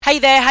Hey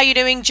there, how you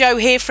doing? Joe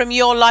here from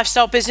Your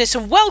Lifestyle Business,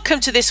 and welcome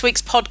to this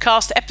week's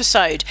podcast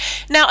episode.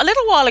 Now, a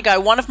little while ago,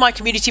 one of my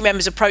community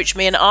members approached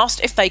me and asked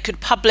if they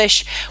could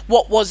publish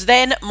what was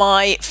then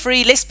my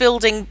free list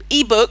building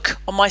ebook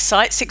on my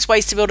site, 6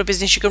 Ways to Build a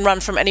Business You Can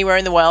Run from Anywhere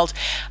in the World.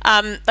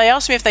 They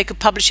asked me if they could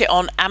publish it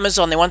on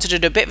Amazon. They wanted to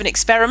do a bit of an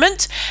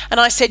experiment, and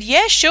I said,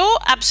 yeah, sure,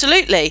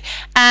 absolutely.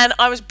 And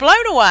I was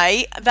blown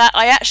away that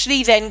I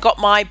actually then got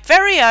my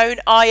very own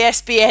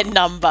ISBN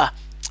number.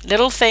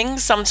 Little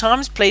things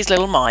sometimes please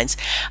little minds.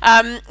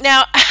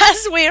 Now,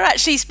 as we're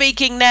actually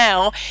speaking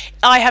now,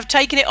 I have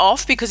taken it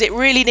off because it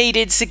really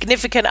needed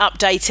significant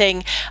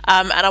updating,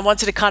 and I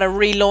wanted to kind of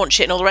relaunch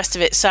it and all the rest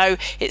of it. So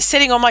it's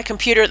sitting on my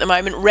computer at the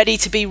moment, ready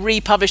to be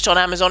republished on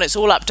Amazon. It's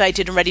all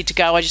updated and ready to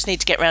go. I just need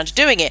to get around to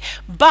doing it.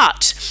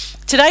 But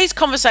today's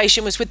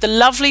conversation was with the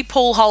lovely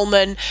Paul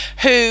Holman,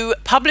 who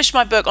published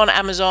my book on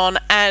Amazon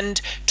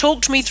and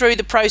talked me through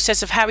the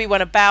process of how he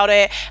went about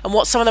it and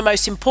what some of the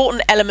most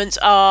important elements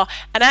are.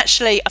 And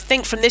actually, I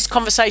think from this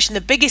conversation,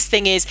 the biggest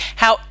thing is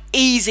how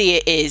easy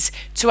it is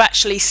to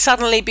actually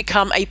suddenly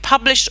become a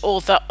published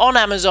author on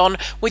Amazon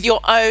with your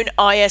own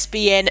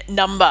ISBN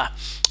number.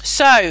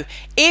 So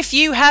if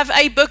you have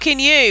a book in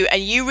you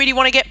and you really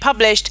want to get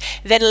published,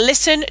 then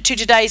listen to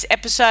today's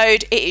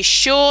episode. It is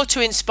sure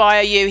to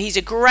inspire you. He's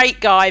a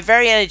great guy,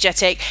 very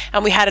energetic,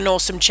 and we had an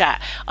awesome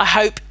chat. I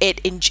hope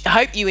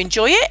you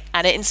enjoy it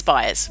and it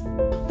inspires.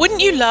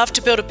 Wouldn't you love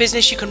to build a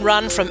business you can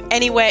run from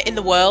anywhere in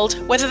the world,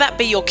 whether that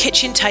be your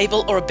kitchen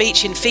table or a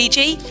beach in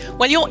Fiji?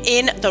 Well, you're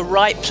in the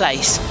right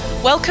place.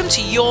 Welcome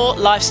to Your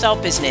Lifestyle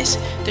Business,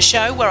 the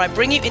show where I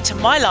bring you into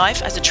my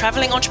life as a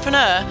traveling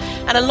entrepreneur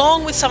and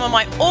along with some of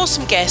my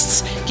awesome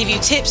guests, give you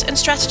tips and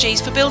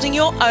strategies for building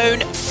your own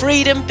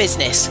freedom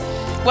business.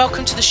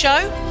 Welcome to the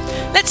show.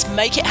 Let's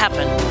make it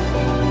happen.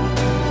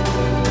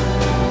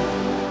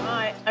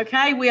 Right,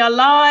 okay, we are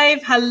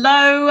live.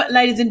 Hello,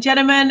 ladies and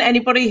gentlemen,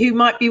 anybody who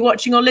might be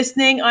watching or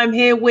listening. I'm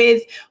here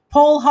with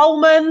Paul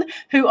Holman,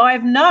 who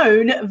I've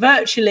known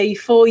virtually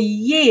for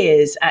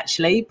years,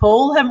 actually.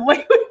 Paul, haven't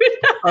we?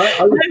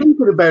 I was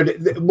thinking about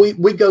it.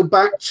 We go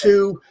back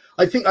to,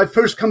 I think I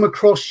first come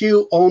across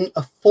you on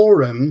a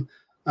forum,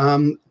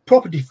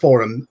 property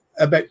forum,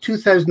 about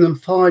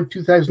 2005,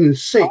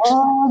 2006.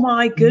 Oh,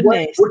 my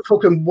goodness. We're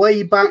talking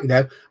way back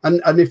now.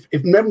 And if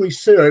memory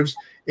serves,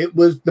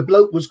 the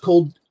bloke was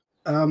called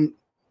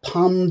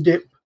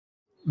Pandip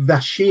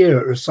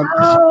Bashir or something.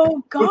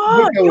 Oh,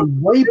 God. We're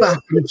going way back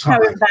in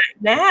time. Going back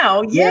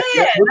now. Yeah.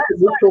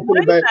 We're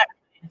talking about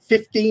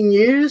 15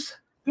 years.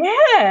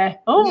 Yeah.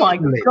 Oh, my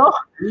God.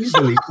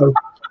 Easily. So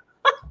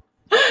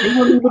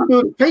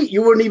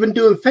you weren't even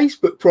doing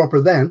Facebook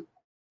proper then.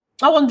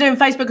 I wasn't doing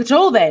Facebook at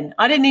all then.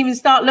 I didn't even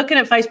start looking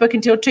at Facebook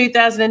until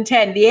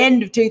 2010, the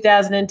end of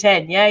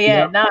 2010.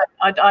 Yeah. No,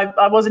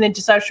 I wasn't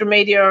into social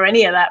media or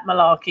any of that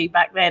malarkey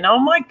back then. Oh,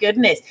 my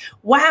goodness.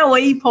 Wow,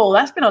 Paul,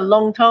 that's been a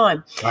long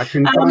time. I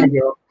can find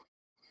you.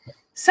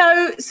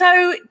 So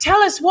tell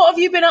us, what have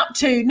you been up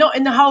to? Not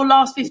in the whole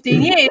last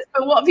 15 years,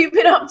 but what have you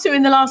been up to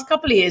in the last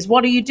couple of years?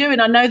 What are you doing?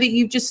 I know that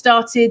you've just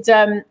started.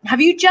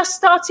 Have you just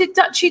started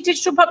Dutchie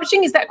Digital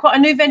Publishing? Is that quite a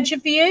new venture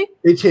for you?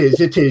 It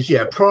is.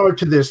 Yeah. Prior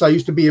to this, I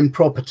used to be in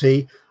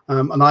property,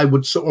 and I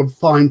would sort of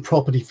find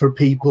property for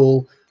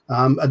people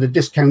at a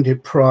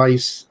discounted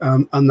price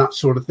and that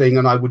sort of thing.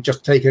 And I would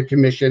just take a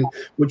commission,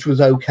 which was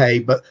okay,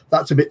 but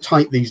that's a bit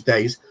tight these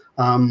days.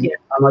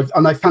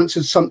 And I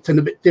fancied something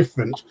a bit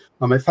different.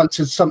 I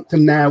fancied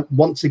something now,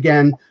 once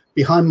again,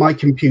 behind my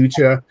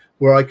computer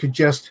where I could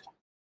just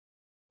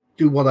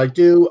do what I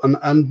do.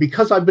 And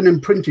because I've been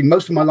in printing,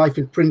 most of my life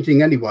is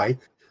printing anyway,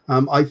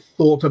 I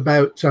thought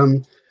about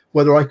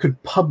whether I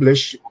could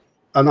publish,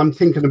 and I'm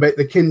thinking about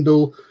the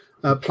Kindle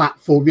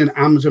platform,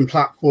 Amazon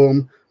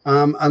platform.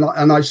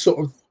 And I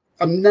sort of,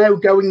 I'm now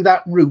going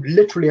that route.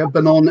 Literally, I've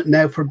been on it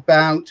now for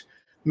about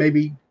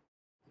maybe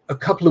a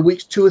couple of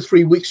weeks, 2 or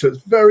 3 weeks. So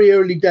it's very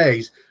early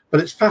days,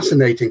 but it's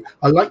fascinating.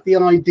 I like the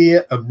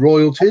idea of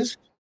royalties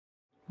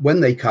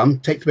when they come.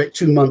 It takes about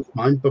 2 months,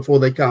 mind, before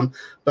they come.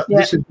 But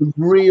this is the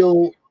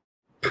real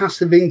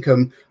passive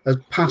income, as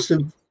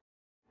passive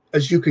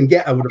as you can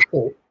get, I would have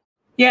thought.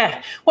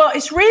 Yeah, well,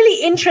 it's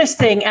really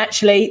interesting,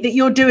 actually, that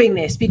you're doing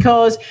this,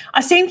 because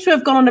I seem to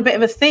have gone on a bit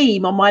of a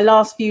theme on my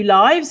last few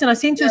lives, and I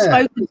seem to have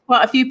spoken to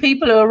quite a few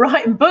people who are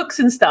writing books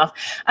and stuff.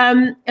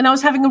 And I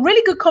was having a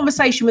really good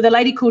conversation with a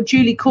lady called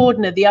Julie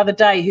Cordner the other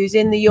day, who's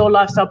in the Your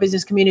Lifestyle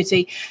Business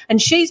community,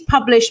 and she's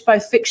published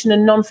both fiction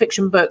and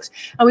non-fiction books.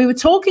 And we were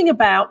talking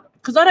about,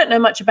 because I don't know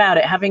much about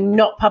it, having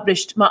not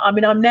published.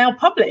 I'm now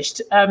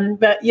published,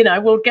 but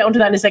we'll get onto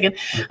that in a second.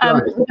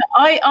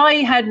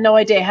 I had no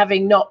idea,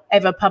 having not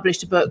ever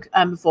published a book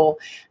before,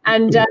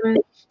 and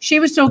she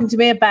was talking to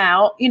me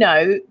about, you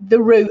know, the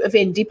route of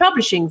indie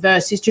publishing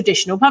versus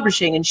traditional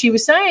publishing. And she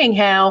was saying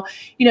how,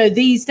 you know,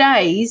 these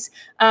days,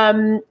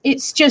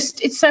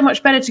 it's so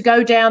much better to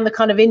go down the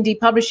kind of indie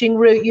publishing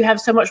route. You have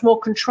so much more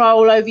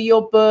control over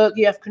your book.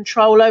 You have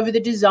control over the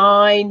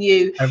design.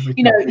 You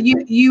know,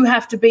 you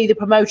have to be the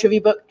promoter of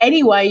your book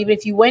anyway, even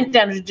if you went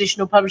down a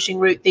traditional publishing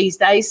route these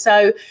days.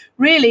 So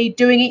really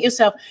doing it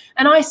yourself.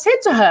 And I said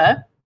to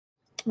her,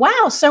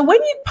 wow, so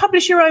when you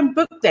publish your own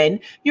book, then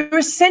you're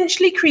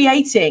essentially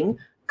creating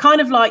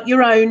kind of like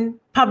your own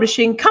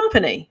publishing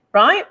company,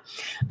 right?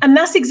 And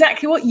that's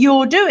exactly what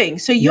you're doing.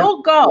 So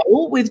your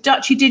goal with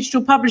Duchy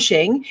Digital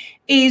Publishing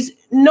is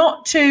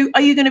not to,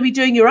 are you going to be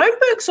doing your own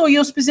books, or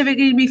you're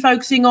specifically going to be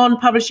focusing on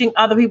publishing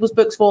other people's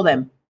books for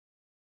them?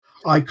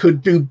 I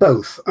could do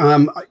both.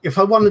 If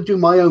I want to do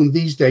my own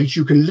these days,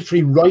 you can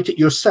literally write it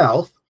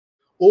yourself,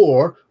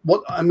 or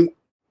what I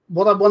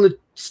want to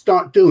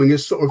start doing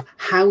is sort of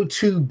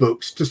how-to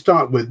books to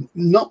start with,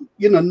 not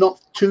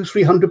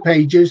 200-300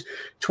 pages,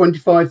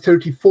 25,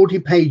 30, 40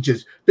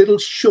 pages, little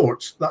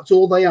shorts. That's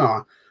all they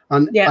are.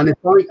 And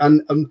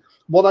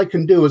what I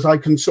can do is I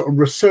can sort of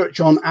research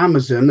on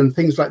Amazon and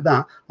things like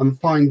that and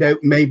find out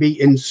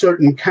maybe in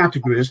certain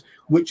categories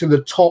which are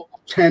the top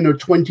 10 or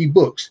 20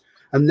 books.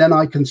 And then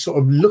I can sort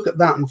of look at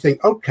that and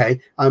think, okay,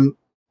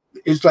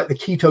 it's like the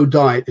keto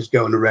diet is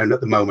going around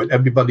at the moment.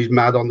 Everybody's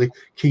mad on the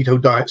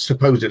keto diet,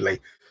 supposedly.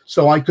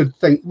 So I could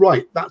think,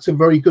 right, that's a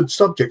very good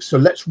subject. So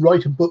let's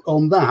write a book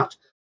on that.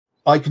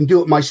 I can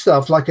do it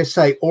myself, like I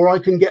say, or I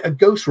can get a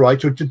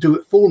ghostwriter to do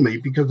it for me,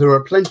 because there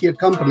are plenty of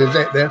companies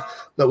out there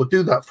that will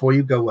do that for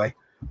you. Go away.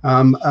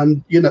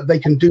 And, you know, they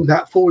can do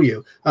that for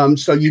you.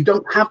 So you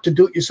don't have to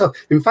do it yourself.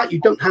 In fact,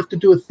 you don't have to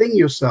do a thing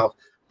yourself.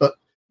 But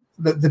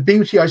the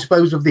beauty, I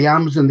suppose, of the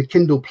Amazon, the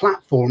Kindle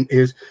platform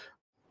is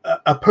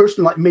a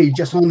person like me,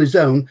 just on his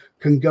own,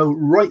 can go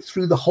right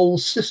through the whole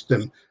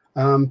system.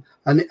 And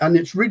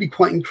it's really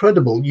quite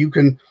incredible. You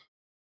can.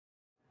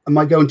 Am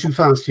I going too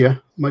fast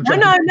here? No,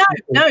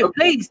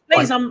 please.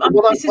 Right.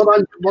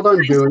 What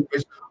I'm doing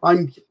is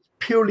I'm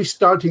purely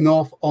starting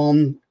off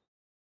on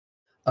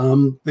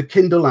the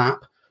Kindle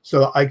app,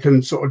 so I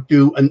can sort of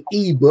do an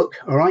ebook,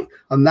 all right,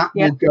 and that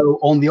will go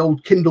on the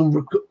old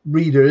Kindle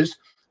readers.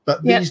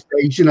 But these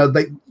days, you know,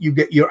 you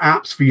get your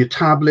apps for your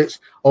tablets,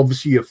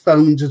 obviously your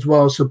phones as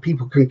well, so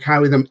people can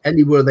carry them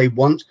anywhere they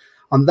want.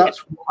 And that's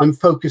what I'm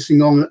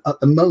focusing on at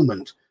the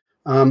moment.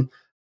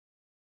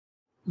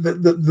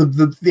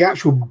 The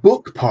actual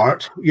book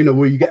part, you know,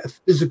 where you get a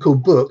physical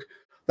book,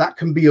 that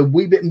can be a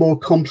wee bit more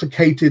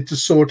complicated to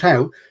sort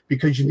out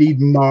because you need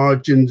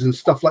margins and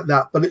stuff like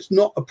that. But it's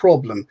not a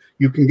problem.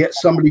 You can get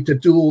somebody to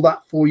do all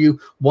that for you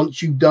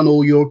once you've done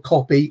all your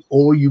copy,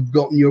 or you've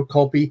gotten your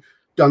copy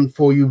done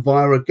for you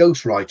via a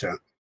ghostwriter.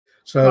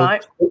 So,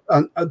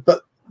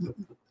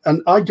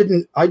 and I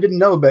didn't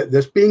know about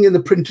this. Being in the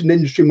printing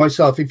industry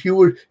myself,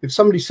 if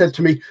somebody said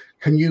to me,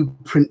 "Can you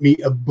print me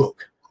a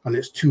book?" and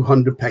it's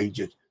 200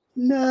 pages,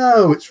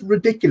 no, it's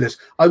ridiculous.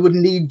 I would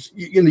need,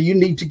 you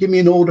need to give me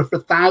an order for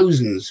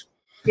thousands.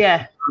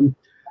 Yeah.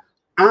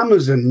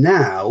 Amazon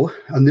now,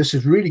 and this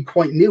is really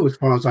quite new as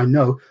far as I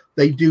know,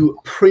 they do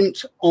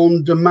print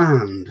on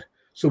demand.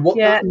 So what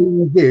that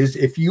means is,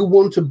 if you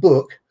want a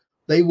book,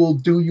 they will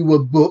do you a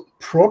book,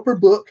 proper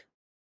book.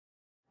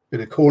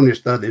 Bit of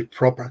Cornish, that is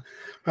proper.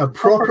 A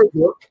proper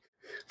book,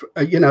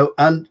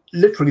 and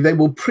literally they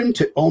will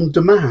print it on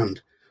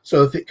demand.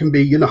 So if it can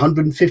be,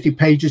 150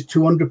 pages,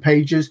 200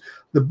 pages,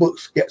 the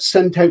books get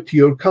sent out to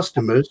your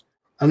customers,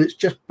 and it's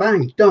just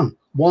bang, done,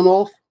 one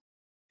off.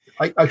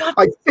 I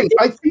think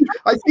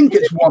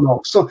it's one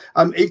off. So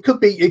it could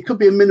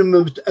be a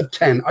minimum of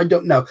 10. I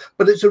don't know,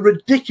 but it's a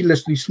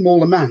ridiculously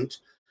small amount.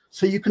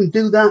 So you can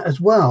do that as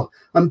well,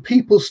 and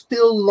people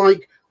still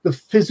like the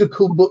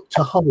physical book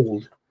to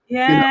hold.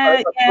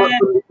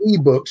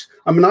 Ebooks.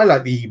 I mean, I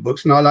like the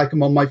ebooks, and I like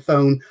them on my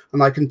phone,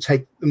 and I can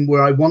take them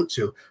where I want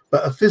to.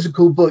 But a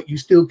physical book, you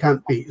still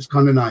can't beat. It's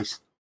kind of nice.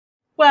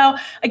 Well,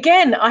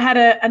 again, I had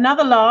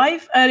another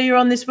live earlier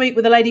on this week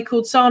with a lady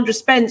called Sandra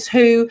Spence,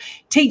 who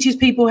teaches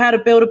people how to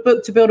build a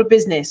book to build a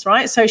business,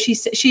 right? So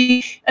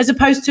she as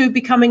opposed to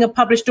becoming a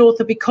published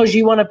author because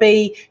you want to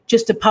be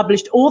just a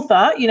published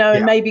author,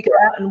 and maybe go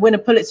out and win a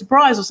Pulitzer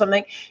Prize or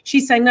something.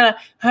 She's saying no,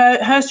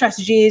 her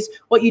strategy is,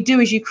 what you do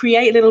is you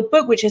create a little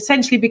book, which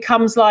essentially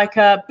becomes like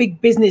a big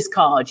business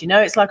card.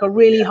 It's like a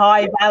really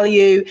high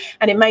value,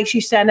 and it makes you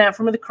stand out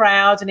from the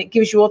crowd, and it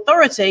gives you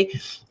authority.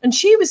 And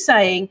she was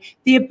saying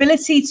the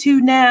ability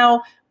to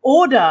now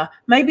order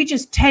maybe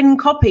just 10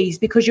 copies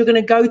because you're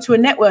going to go to a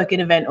networking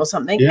event or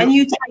something, and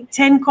you take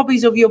 10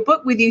 copies of your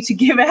book with you to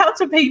give out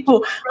to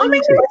people. I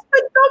mean, it's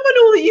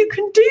phenomenal that you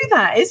can do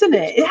that, isn't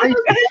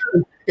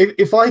it?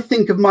 If I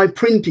think of my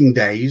printing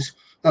days,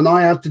 and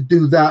I had to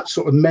do that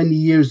sort of many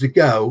years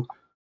ago,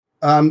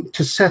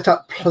 to set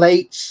up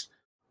plates,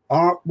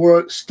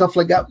 artwork, stuff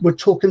like that, we're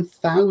talking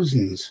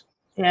thousands.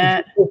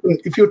 Yeah.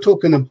 If you're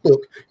talking a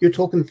book, you're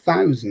talking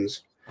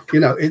thousands.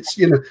 Now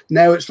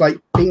it's like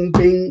bing,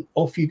 bing,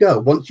 off you go.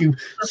 Once you've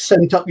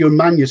sent up your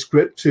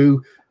manuscript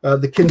to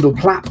the Kindle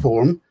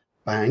platform,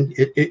 bang,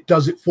 it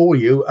does it for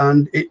you,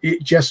 and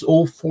it just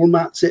all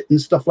formats it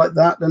and stuff like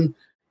that, and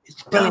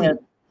it's done.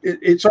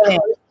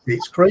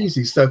 It's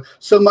crazy. So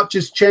much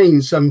has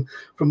changed from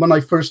when I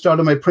first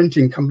started my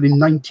printing company in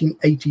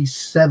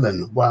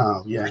 1987.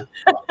 Wow, yeah,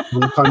 a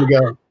long time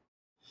ago.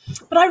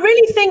 But I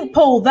really think,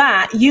 Paul,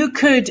 that you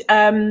could,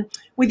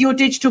 with your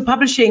digital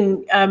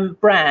publishing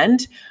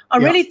brand, I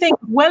really think,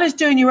 as well as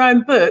doing your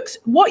own books,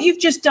 what you've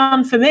just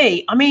done for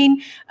me, I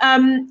mean,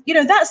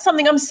 that's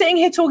something. I'm sitting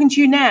here talking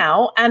to you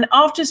now, and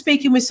after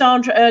speaking with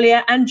Sandra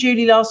earlier and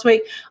Julie last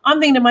week, I'm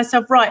thinking to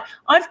myself, right,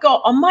 I've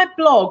got on my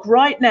blog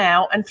right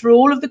now, and through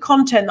all of the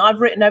content that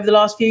I've written over the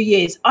last few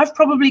years, I've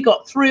probably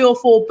got 3 or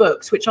 4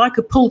 books which I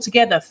could pull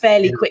together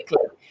fairly quickly,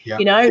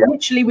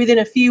 literally within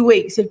a few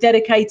weeks of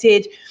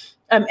dedicated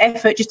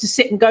effort just to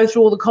sit and go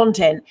through all the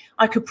content.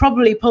 I could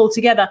probably pull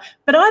together,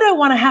 but I don't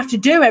want to have to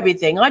do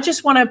everything. I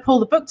just want to pull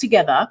the book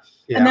together,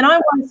 and then I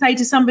want to say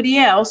to somebody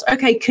else,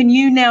 okay, can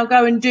you now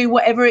go and do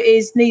whatever it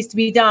is needs to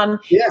be done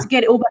to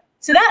get it all back?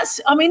 So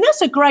that's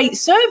a great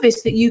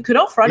service that you could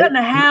offer. I don't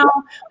know how,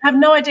 I have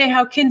no idea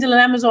how Kindle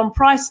and Amazon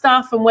price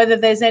stuff, and whether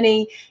there's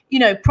any,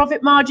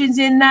 profit margins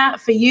in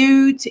that for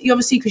you to,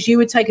 obviously, because you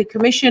would take a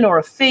commission or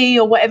a fee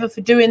or whatever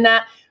for doing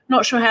that.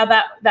 Not sure how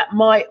that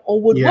might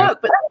or would work,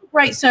 but that's a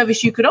great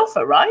service you could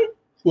offer, right?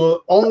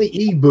 Well, on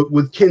the ebook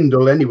with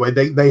Kindle anyway,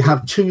 they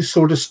have 2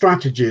 sort of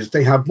strategies.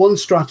 They have one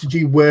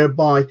strategy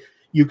whereby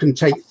you can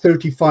take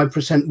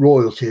 35%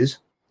 royalties,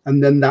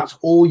 and then that's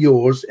all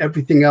yours.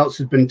 Everything else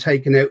has been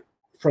taken out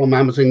from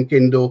Amazon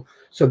Kindle,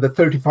 so the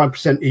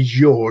 35% is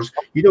yours.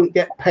 You don't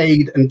get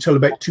paid until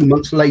about 2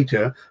 months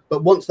later,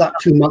 but once that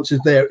 2 months is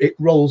there, it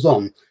rolls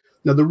on.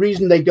 Now, the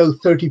reason they go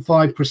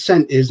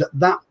 35% is at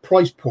that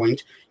price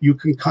point, you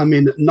can come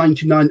in at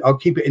 99. I'll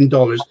keep it in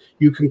dollars.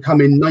 You can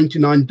come in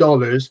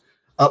 $99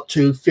 up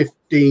to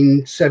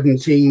 $15,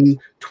 $17,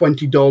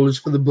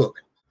 $20 for the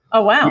book.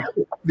 Oh, wow.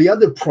 The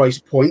other price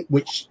point,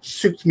 which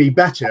suits me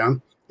better,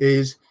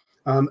 is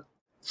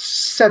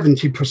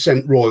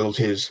 70%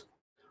 royalties.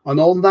 And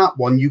on that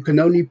one, you can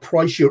only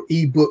price your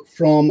ebook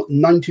from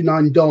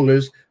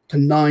 $99 to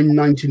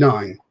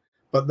 $9.99.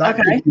 But that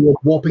gives you a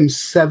whopping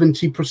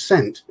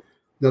 70%.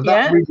 Now,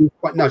 that's really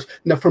quite nice.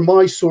 Now, for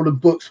my sort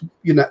of books,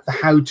 the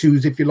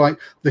how-tos, if you like,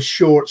 the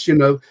shorts,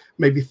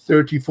 maybe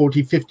 30,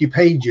 40, 50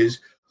 pages,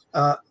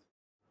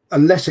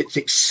 unless it's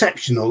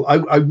exceptional,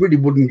 I really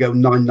wouldn't go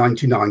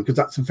 $9.99 because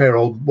that's a fair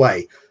old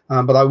way.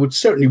 But I would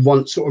certainly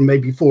want sort of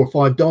maybe $4 or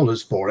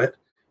 $5 for it.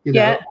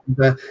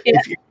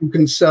 If you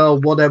can sell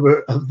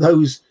whatever of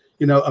those,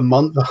 a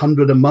month,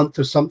 100 a month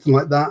or something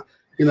like that,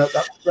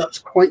 that's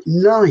quite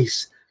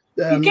nice.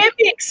 You get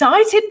me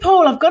excited,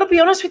 Paul. I've got to be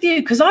honest with you,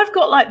 because I've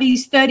got like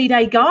these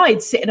 30-day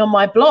guides sitting on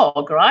my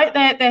blog, right?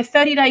 They're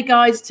 30-day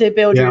guides to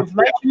build your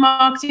information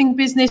marketing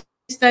business,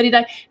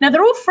 30-day. Now,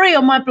 they're all free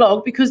on my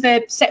blog because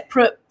they're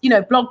separate,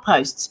 blog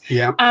posts.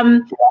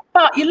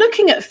 But you're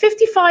looking at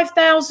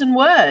 55,000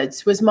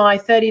 words was my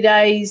 30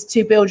 days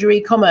to build your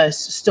e-commerce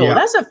store.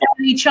 That's a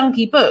fairly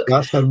chunky book.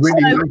 That's a really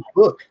nice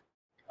book.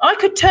 I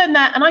could turn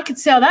that and I could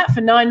sell that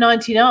for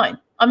 $9.99.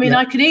 I mean,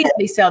 I could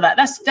easily sell that.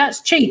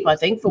 That's cheap, I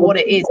think, for what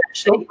it is,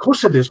 actually. Of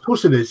course it is.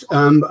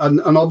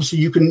 And obviously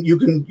you can,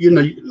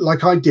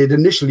 like I did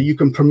initially, you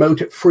can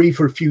promote it free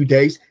for a few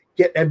days,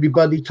 get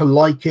everybody to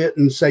like it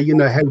and say,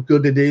 how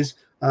good it is.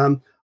 I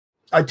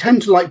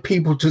tend to like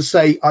people to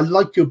say, I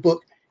like your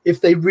book, if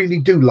they really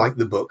do like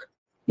the book,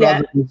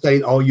 rather than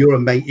saying, oh, you're a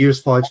mate,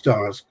 here's 5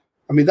 stars.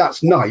 I mean,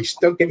 that's nice.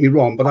 Don't get me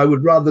wrong, but I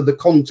would rather the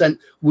content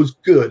was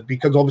good,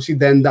 because obviously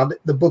then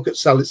the book would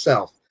sell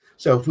itself.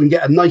 So if we can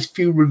get a nice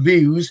few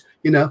reviews,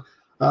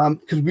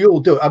 because we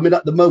all do it. I mean,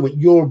 at the moment,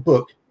 your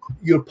book,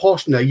 you're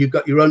posh now. You've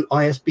got your own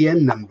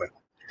ISBN number.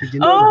 Did you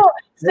know that?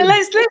 So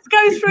let's go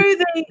through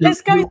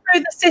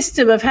the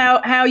system of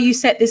how you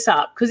set this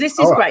up, because this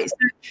is great. So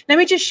let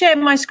me just share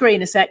my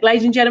screen a sec,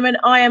 ladies and gentlemen.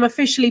 I am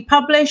officially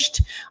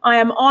published. I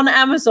am on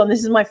Amazon.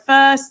 This is my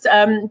first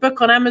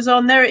book on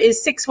Amazon. There it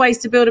is, 6 ways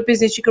to build a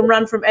business you can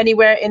run from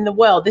anywhere in the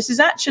world. This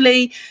is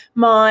actually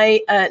my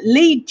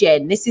lead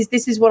gen. This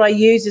is what I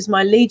use as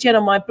my lead gen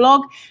on my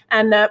blog.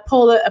 And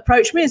Paul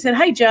approached me and said,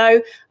 "Hey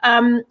Joe,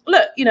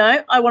 look,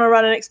 I want to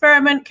run an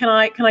experiment. Can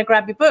I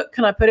grab your book?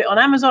 Can I put it on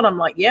Amazon?" I'm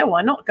like, "Yeah,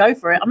 why not? Go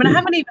for it." I mean, I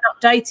haven't even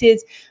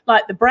updated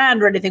like the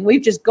brand or anything.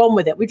 We've just gone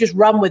with it. We've just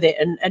run with it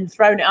and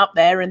thrown it up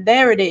there, and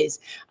there it is.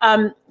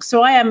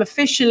 So I am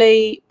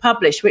officially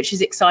published, which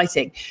is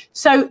exciting.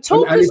 So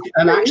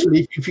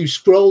actually, if you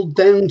scroll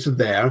down to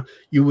there,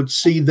 you would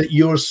see that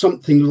you're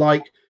something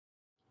like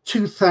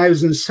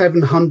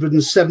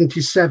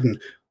 2,777.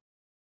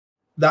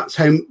 That's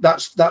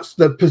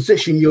the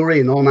position you're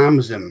in on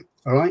Amazon.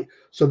 All right.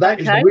 So that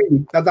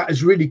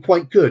is really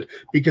quite good,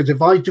 because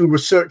if I do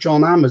research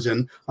on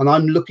Amazon and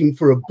I'm looking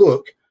for a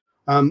book,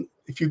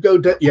 if you go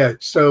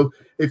so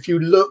if you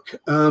look,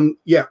 Amazon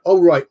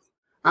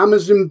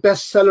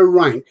bestseller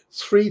rank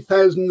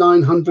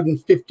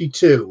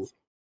 3,952.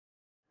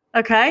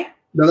 Okay.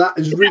 Now that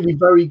is really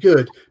very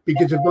good,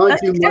 because if I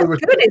do my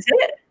research, good, is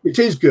it? It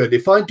is good.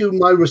 If I do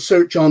my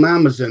research on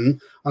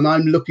Amazon and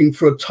I'm looking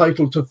for a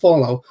title to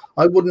follow,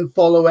 I wouldn't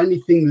follow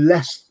anything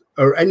less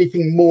or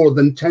anything more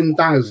than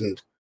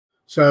 10,000.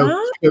 So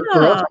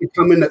for us to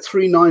come in at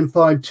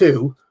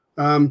 3,952,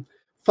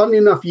 funnily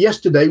enough,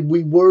 yesterday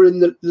we were in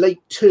the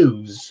late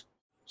twos.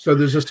 So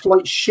there's a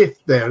slight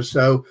shift there.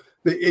 So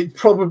it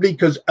probably,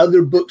 because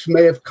other books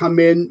may have come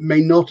in,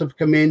 may not have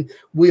come in.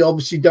 We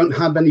obviously don't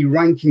have any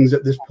rankings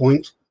at this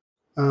point.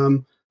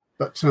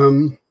 But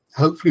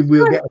hopefully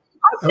we'll get...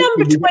 I'm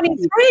number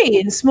 23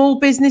 in small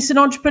business and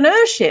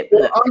entrepreneurship.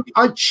 Well,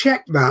 I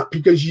checked that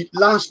because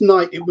last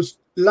night it was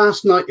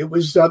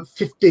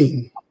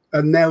 15,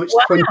 and now it's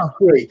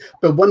 23.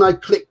 But when I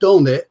clicked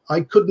on it,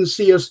 I couldn't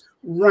see us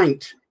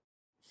ranked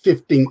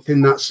 15th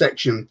in that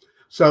section.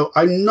 So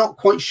I'm not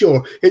quite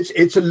sure.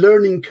 It's a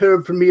learning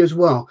curve for me as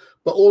well.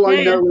 But all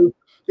I know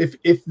is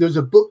if there's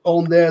a book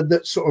on there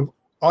that sort of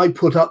I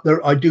put up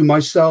there, I do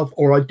myself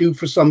or I do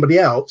for somebody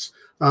else,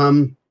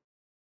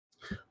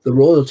 the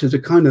royalties are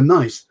kind of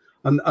nice.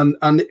 And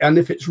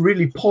if it's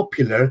really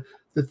popular,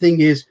 the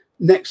thing is,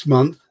 next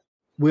month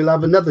we'll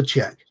have another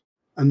check.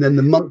 And then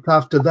the month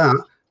after that,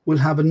 we'll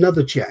have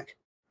another check.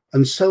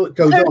 And so it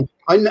goes on.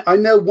 I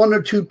know one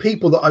or two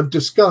people that I've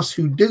discussed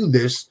who do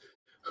this,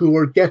 who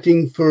are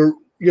getting for,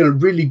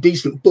 really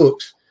decent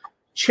books,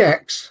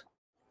 checks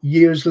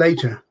years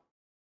later.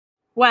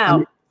 Wow.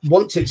 And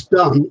once it's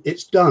done,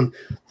 it's done.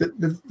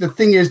 The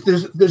thing is,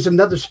 there's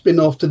another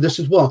spin-off to this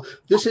as well.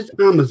 This is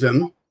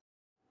Amazon.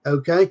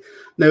 Okay.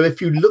 Now,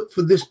 if you look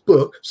for this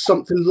book,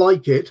 something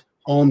like it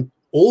on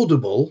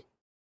Audible,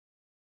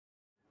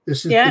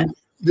 this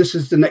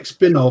is the next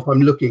spin-off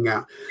I'm looking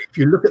at. If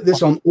you look at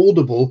this on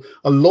Audible,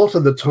 a lot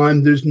of the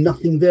time there's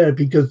nothing there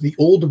because the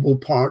Audible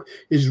part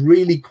is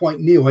really quite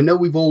new. I know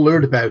we've all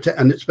heard about it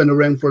and it's been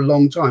around for a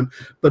long time,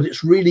 but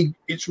it's really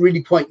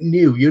quite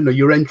new.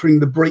 You're entering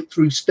the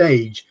breakthrough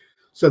stage.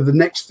 So the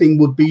next thing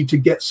would be to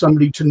get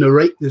somebody to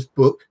narrate this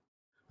book,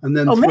 and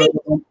then I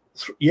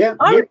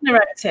would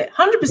narrate it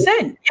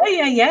 100%.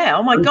 Yeah.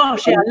 Oh my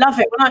gosh, I love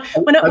it.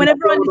 Whenever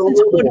I listen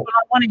to Audible,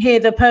 I want to hear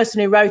the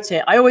person who wrote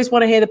it. I always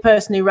want to hear the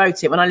person who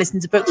wrote it when I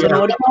listen to books on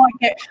Audible.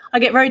 I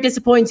get very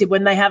disappointed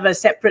when they have a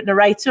separate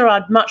narrator.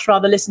 I'd much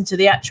rather listen to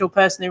the actual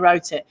person who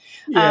wrote it.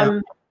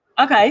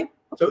 Okay.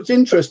 So it's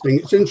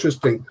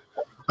interesting.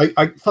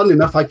 Funnily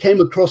enough, I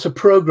came across a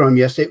program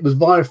yesterday. It was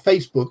via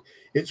Facebook.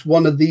 It's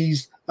one of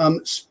these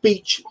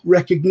speech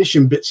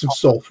recognition bits of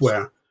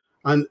software.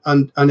 And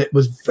it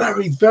was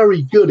very,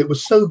 very good. It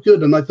was so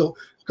good. And I thought,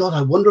 God,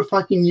 I wonder if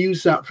I can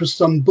use that for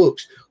some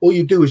books. All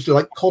you do is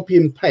copy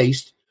and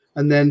paste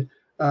and then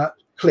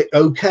click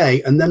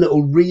OK, and then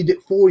it'll read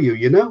it for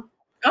you,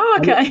 Oh,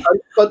 okay.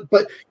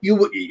 But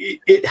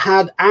it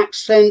had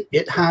accent,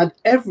 it had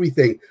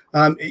everything.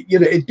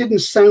 It didn't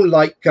sound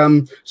like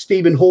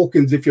Stephen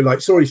Hawkins, if you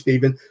like. Sorry,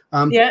 Stephen.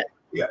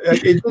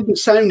 It didn't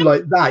sound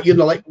like that,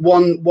 like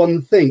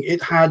one thing.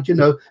 It had,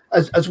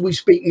 as we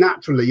speak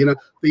naturally,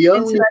 the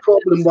only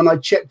problem when I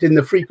checked in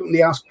the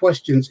frequently asked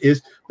questions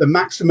is the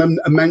maximum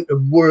amount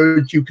of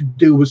words you could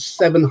do was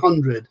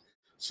 700.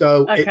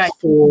 So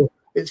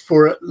it's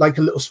for like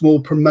a little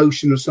small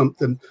promotion or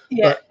something.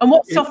 Yeah. But and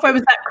what software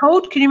was that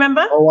called? Can you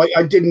remember? Oh,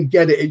 I didn't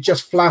get it. It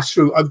just flashed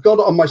through. I've got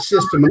it on my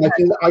system,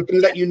 and I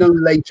can let you know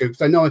later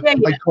because I know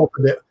I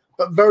copied it.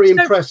 But very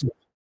impressive.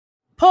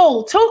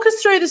 Paul, talk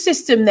us through the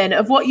system then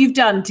of what you've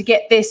done to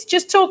get this.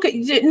 Just don't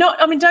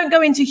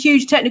go into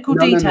huge technical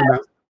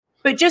details,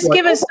 but just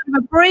give us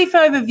a brief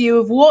overview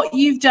of what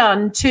you've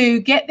done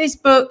to get this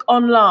book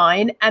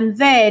online, and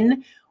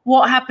then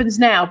what happens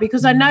now.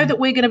 Because I know that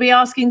we're going to be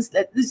asking,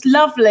 it's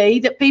lovely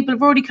that people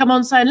have already come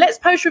on saying, let's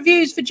post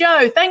reviews for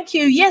Joe. Thank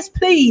you. Yes,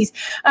 please.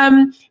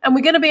 And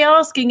we're going to be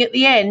asking at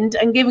the end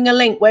and giving a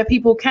link where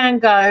people can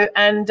go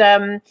and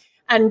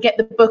get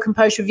the book and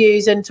post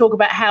reviews and talk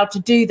about how to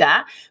do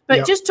that.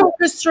 But just talk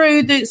us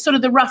through the sort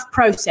of the rough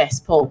process,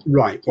 Paul.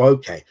 Right. Well,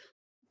 okay.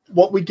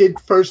 What we did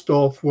first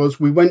off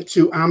was we went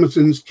to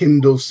Amazon's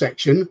Kindle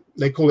section.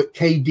 They call it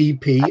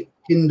KDP,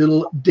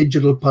 Kindle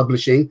Digital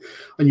Publishing.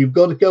 And you've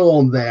got to go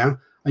on there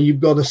and you've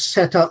got to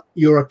set up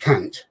your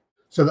account.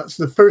 So that's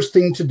the first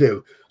thing to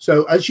do.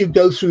 So as you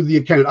go through the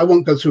account, I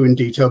won't go through in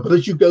detail, but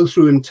as you go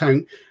through in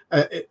town,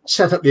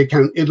 set up the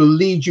account, it'll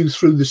lead you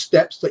through the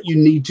steps that you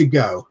need to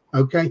go.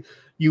 Okay.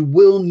 You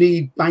will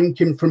need bank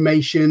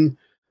information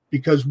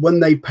because when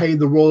they pay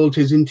the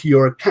royalties into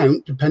your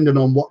account, depending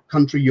on what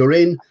country you're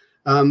in,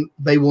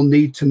 they will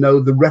need to know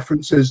the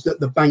references that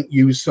the bank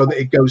used so that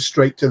it goes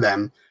straight to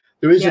them.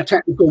 There is a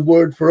technical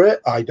word for it.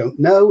 I don't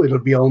know. It'll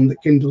be on the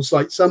Kindle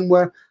site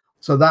somewhere.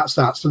 So that's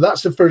that. So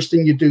that's the first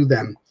thing you do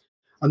then.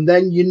 And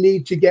then you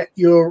need to get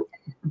your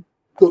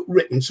book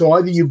written. So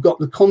either you've got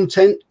the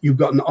content, you've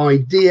got an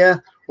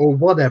idea, or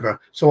whatever.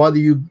 So either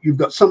you've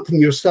got something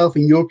yourself.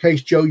 In your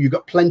case, Joe, you've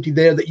got plenty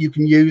there that you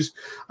can use.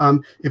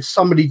 If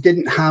somebody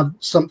didn't have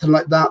something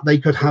like that, they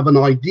could have an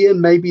idea,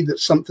 maybe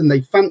that's something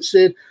they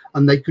fancied,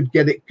 and they could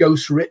get it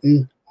ghost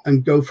written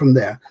and go from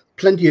there.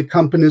 Plenty of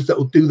companies that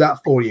will do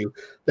that for you.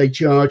 They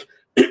charge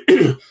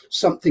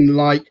something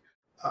like,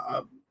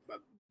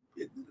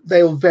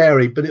 they'll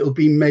vary, but it'll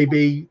be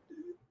maybe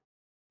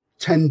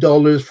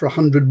 $10 for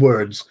 100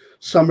 words.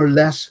 Some are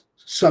less,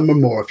 some are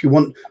more. If you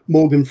want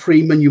Morgan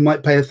Freeman, you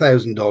might pay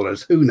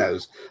 $1,000. Who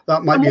knows?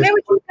 That might be. Where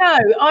would you go?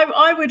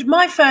 I would.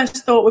 My first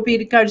thought would be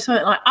to go to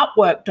something like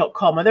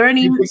Upwork.com. Are there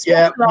any sites?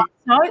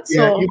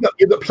 Yeah,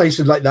 you've got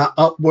places like that.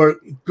 Upwork,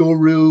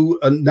 Guru,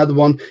 another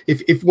one.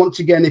 If once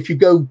again, if you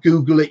go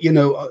Google it,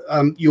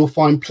 you'll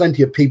find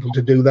plenty of people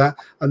to do that,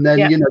 and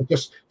then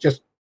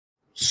just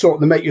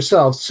sort them out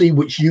yourself. See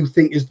which you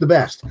think is the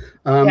best.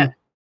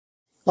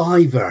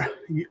 Fiverr,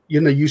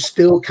 you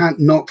still can't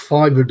knock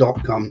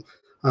Fiverr.com.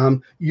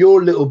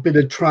 Your little bit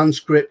of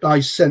transcript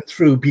I sent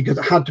through because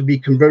it had to be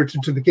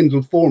converted to the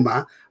Kindle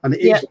format, and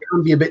it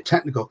can be a bit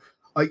technical.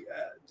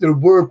 There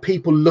were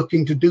people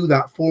looking to do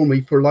that for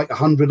me for like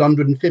 $100,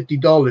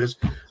 $150,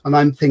 and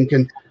I'm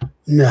thinking,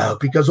 no,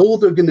 because all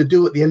they're going to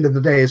do at the end of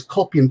the day is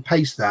copy and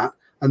paste that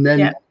and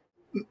then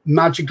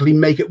magically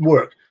make it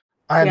work.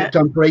 I had it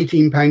done for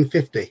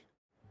 £18.50.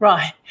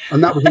 Right.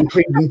 And that was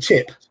including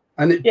tip.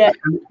 And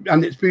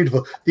it's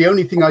beautiful. The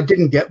only thing I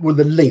didn't get were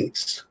the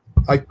links.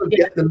 I could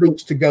get the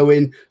links to go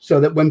in so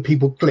that when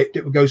people clicked,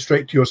 it would go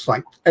straight to your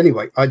site.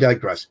 Anyway, I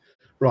digress.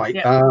 Right.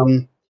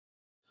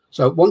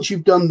 So once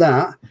you've done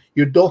that,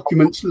 your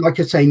documents, like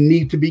I say,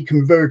 need to be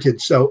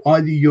converted. So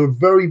either you're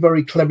very,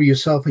 very clever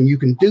yourself and you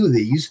can do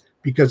these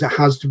because it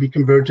has to be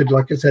converted,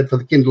 like I said, for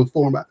the Kindle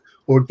format,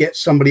 or get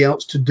somebody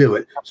else to do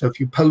it. So if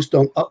you post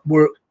on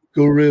Upwork,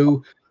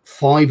 Guru,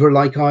 Fiverr,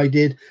 like I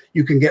did,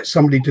 you can get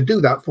somebody to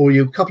do that for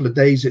you. A couple of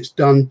days, it's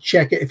done.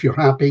 Check it. If you're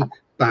happy,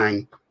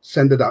 bang,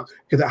 send it up,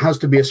 because it has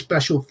to be a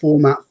special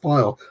format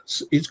file.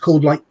 It's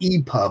called like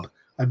EPUB.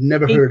 I've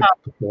never heard of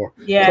it before.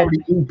 Probably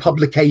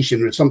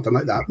ePublication or something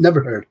like that.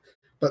 Never heard.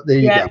 But there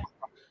you go.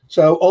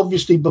 So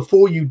obviously,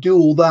 before you do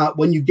all that,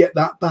 when you get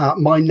that back,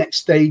 my next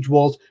stage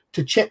was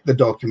to check the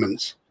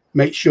documents,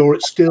 make sure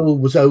it still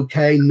was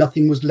okay,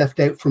 nothing was left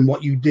out from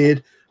what you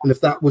did, and if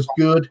that was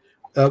good,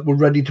 we're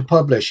ready to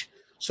publish.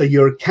 So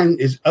your account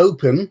is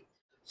open.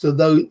 So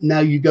though now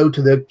you go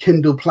to the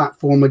Kindle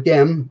platform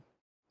again,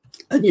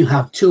 and you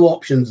have two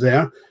options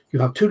there. You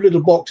have two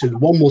little boxes.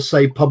 One will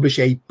say publish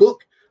a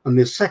book, and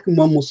the second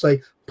one will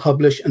say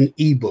publish an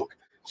ebook.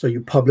 So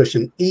you publish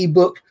an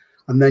ebook,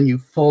 and then you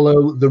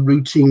follow the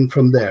routine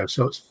from there.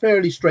 So it's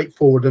fairly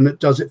straightforward, and it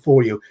does it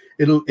for you.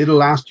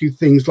 It'll ask you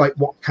things like,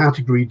 what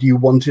category do you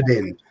want it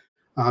in?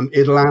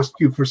 It'll ask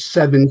you for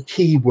 7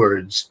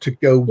 keywords to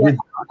go with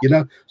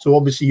that, So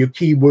obviously your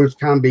keywords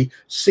can be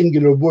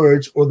singular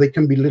words or they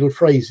can be little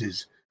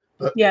phrases.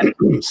 But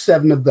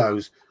 7 of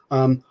those.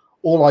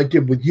 All I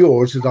did with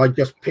yours is I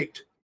just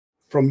picked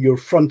from your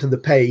front of the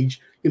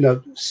page,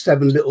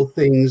 7 little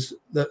things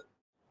that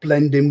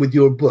blend in with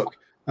your book.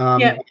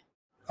 I'm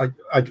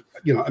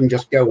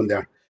just going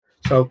there.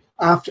 So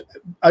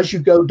as you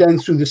go down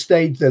through the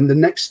stage, then the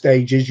next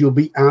stage is you'll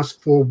be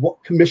asked for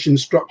what commission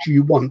structure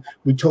you want.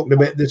 We talked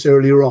about this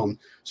earlier on.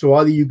 So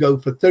either you go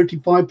for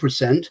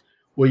 35%,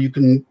 where you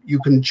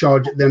can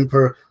charge it then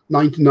for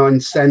 99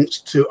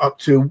 cents to up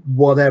to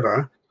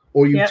whatever,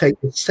 or you take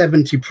the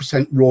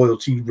 70%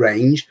 royalty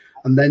range,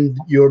 and then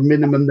your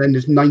minimum then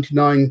is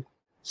 99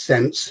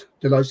 cents.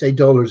 Did I say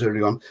dollars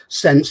earlier on?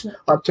 Cents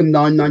up to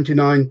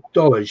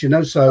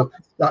 $9.99. So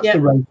that's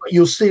the range. But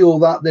you'll see all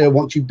that there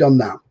once you've done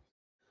that.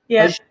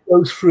 As you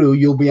go through,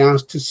 you'll be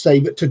asked to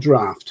save it to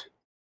draft.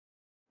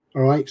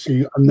 All right. So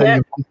and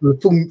then you do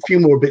a few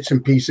more bits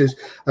and pieces.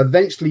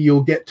 Eventually,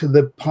 you'll get to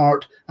the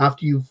part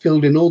after you've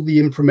filled in all the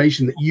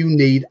information that you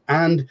need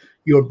and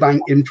your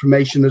bank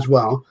information as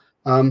well,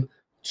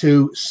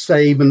 to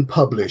save and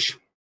publish.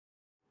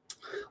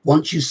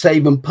 Once you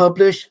save and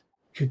publish,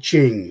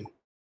 ka-ching,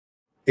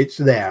 it's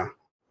there.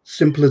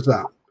 Simple as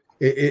that.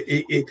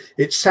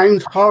 It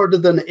sounds harder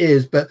than it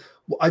is, but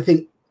I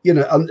think,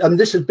 and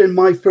this has been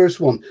my first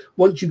one.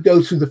 Once you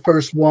go through the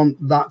first one,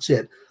 that's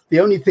it. The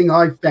only thing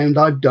I've found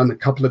I've done a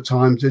couple of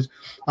times is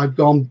I've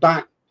gone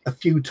back a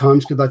few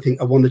times because I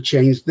think I want to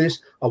change this,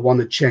 I want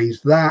to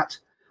change that.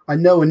 I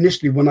know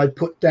initially when I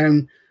put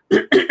down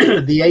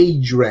the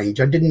age range,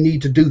 I didn't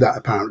need to do that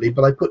apparently,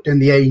 but I put down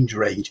the age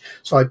range.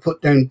 So I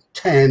put down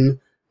 10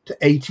 to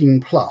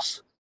 18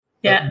 plus.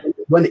 Yeah.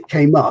 When it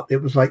came up, it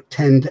was like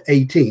 10 to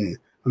 18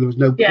 and there was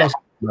no plus.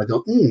 And I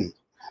thought,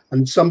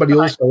 And somebody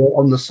also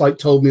on the site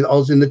told me that I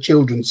was in the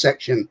children's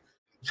section.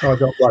 So I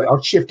thought, right,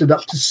 I'll shift it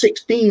up to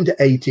 16 to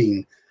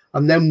 18.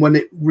 And then when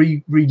it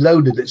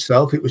reloaded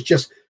itself, it was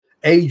just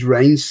age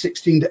range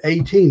 16 to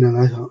 18. And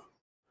I thought,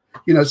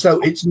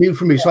 so it's new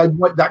for me. So I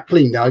wiped that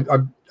clean now.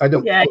 I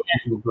don't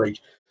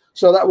age.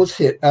 So that was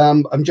it.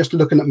 I'm just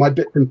looking at my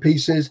bits and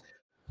pieces.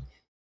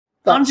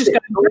 I'm just going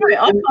through it.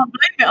 I can't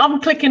believe it.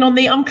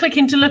 I'm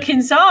clicking to look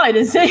inside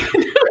and see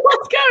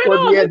what's going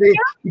on.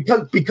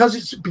 Yeah, because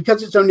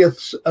it's only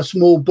a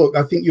small book.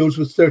 I think yours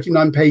was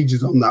 39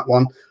 pages on that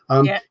one.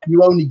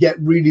 You only get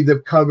really the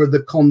cover,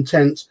 the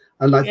contents,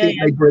 And I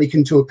think they break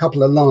into a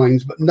couple of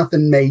lines, but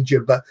nothing major.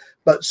 But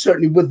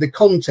certainly with the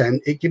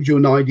content, it gives you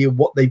an idea of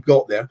what they've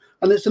got there.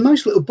 And it's a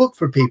nice little book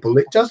for people.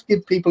 It does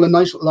give people a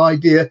nice little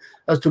idea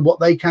as to what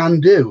they can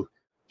do.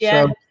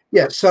 Yeah.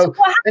 So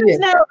what happens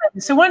now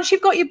then? So once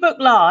you've got your book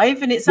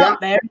live and it's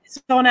up there,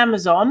 it's on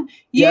Amazon,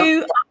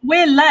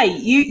 we're late.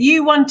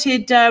 You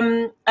wanted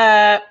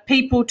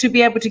people to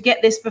be able to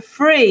get this for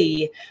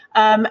free.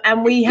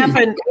 And we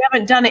haven't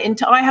done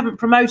it I haven't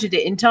promoted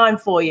it in time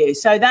for you.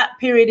 So that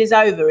period is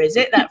over, is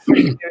it? That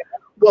free period?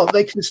 Well,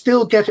 they can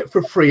still get it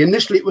for free.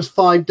 Initially it was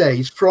 5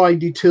 days,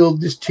 Friday till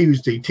this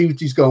Tuesday.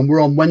 Tuesday's gone.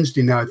 We're on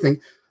Wednesday now, I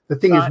think. The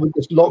thing is with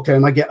this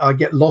lockdown, I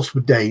get lost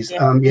with days.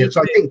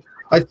 So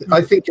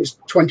I think it's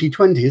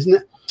 2020, isn't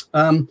it?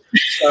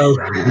 So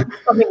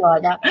something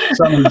like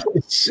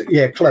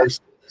that. Close.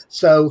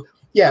 So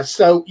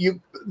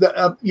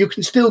you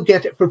can still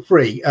get it for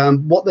free.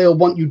 What they'll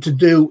want you to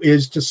do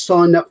is to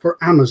sign up for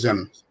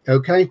Amazon.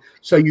 Okay,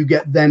 so you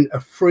get then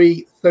a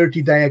free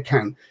 30-day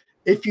account.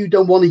 If you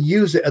don't want to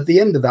use it at the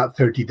end of that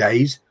 30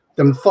 days,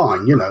 then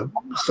fine,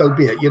 so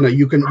be it.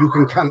 You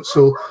can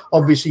cancel.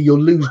 Obviously, you'll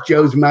lose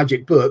Joe's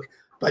Magic Book,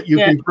 but you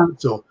can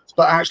cancel.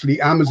 But actually,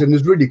 Amazon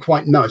is really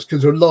quite nice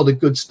because there are a lot of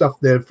good stuff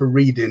there for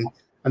reading,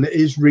 and it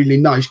is really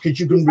nice because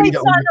you can read it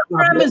on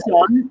for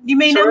Amazon. You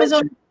mean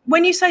Amazon?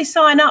 When you say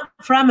sign up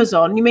for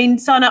Amazon, you mean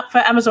sign up for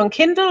Amazon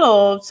Kindle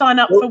or sign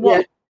up for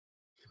what? Yeah.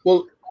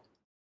 Well,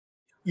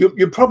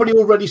 you're probably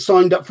already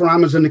signed up for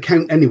Amazon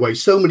account anyway.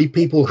 So many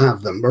people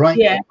have them, right?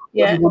 Yeah.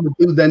 What you want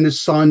to do then is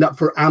sign up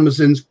for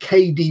Amazon's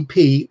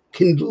KDP,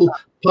 Kindle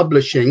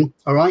Publishing,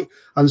 all right,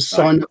 and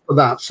sign up for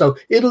that. So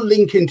it'll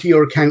link into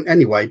your account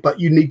anyway, but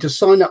you need to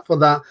sign up for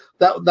that.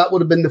 That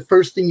would have been the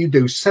first thing you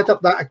do. Set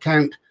up that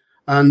account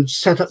and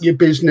set up your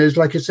business.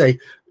 Like I say,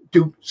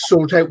 do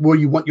sort out where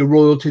you want your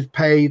royalties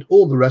paid,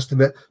 all the rest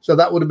of it. So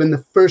that would have been the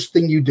first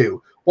thing you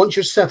do. Once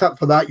you're set up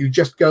for that, you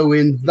just go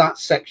in that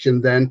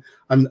section then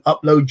and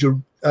upload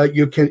your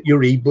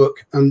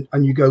ebook and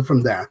you go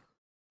from there.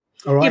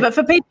 All right. Yeah, but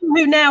for people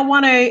who now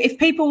if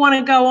people want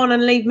to go on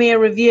and leave me a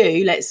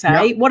review, let's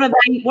say, what do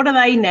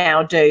they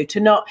now do do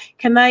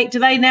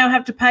they now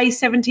have to pay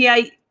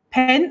 78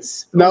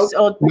 pence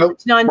or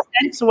 99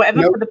 cents or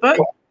whatever for the book?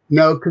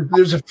 No, because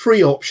there's a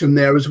free option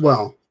there as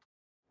well.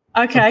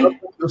 Okay.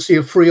 You'll see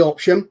a free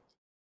option.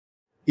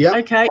 Yeah.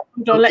 Okay.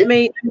 Hold on, let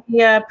me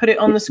put it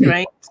on the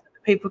screen so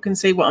that people can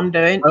see what I'm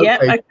doing. Okay. Yeah,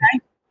 okay.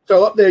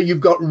 So up there you've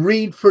got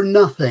read for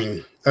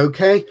nothing.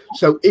 Okay.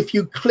 So if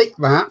you click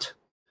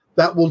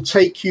that will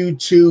take you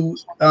to,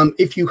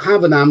 if you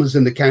have an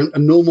Amazon account, a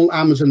normal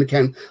Amazon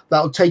account,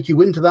 that'll take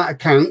you into that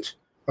account,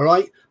 all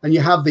right? And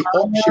you have the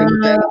option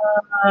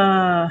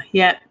then.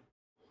 Yeah.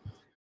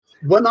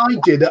 When I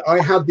did it, I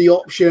had the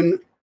option,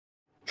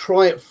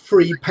 try it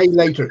free, pay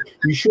later.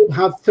 You should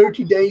have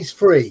 30 days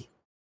free.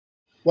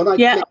 When I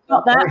clicked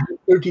that, I had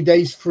 30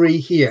 days free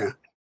here.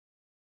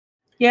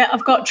 Yeah,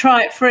 I've got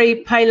try it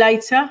free, pay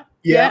later.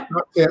 Yeah,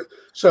 that's it.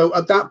 So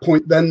at that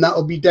point, then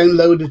that'll be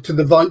downloaded to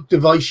the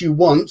device you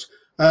want,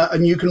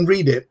 and you can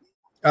read it.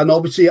 And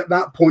obviously, at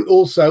that point,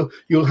 also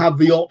you'll have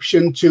the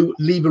option to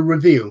leave a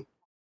review.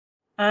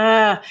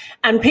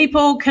 And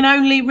people can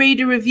only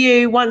read a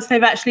review once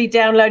they've actually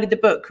downloaded the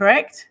book,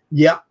 correct?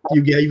 Yeah,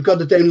 you've got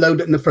to download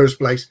it in the first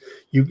place.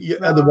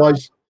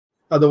 Otherwise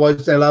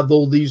they'll have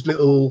all these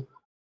little,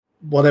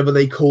 whatever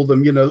they call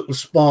them, little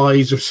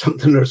spies or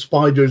something, or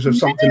spiders or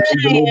something,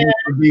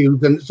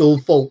 reviews, and it's all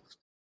false.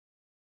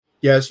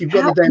 Yes, you've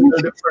got to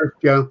download it first,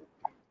 Joe.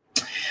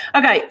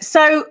 Okay,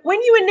 so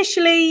when you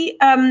initially,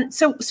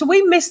 so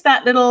we missed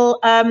that little.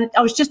 I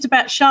was just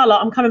about Charlotte.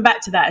 I'm coming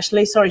back to that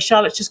actually. Sorry,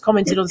 Charlotte's just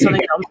commented on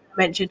something I was going to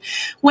mention.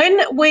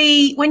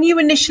 When you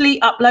initially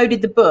uploaded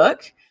the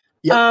book,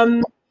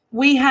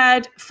 we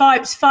had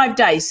five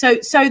days.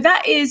 So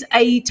that is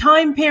a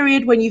time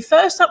period when you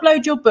first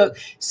upload your book.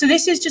 So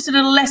this is just a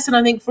little lesson,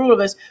 I think, for all of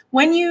us.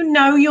 When you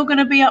know you're going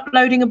to be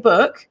uploading a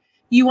book,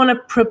 you want to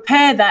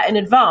prepare that in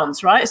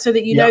advance, right? So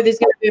that you know there's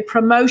going to be a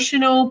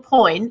promotional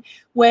point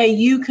where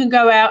you can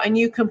go out and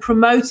you can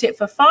promote it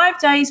for 5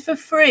 days for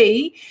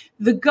free.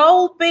 The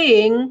goal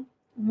being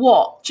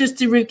what? Just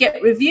to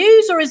get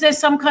reviews, or is there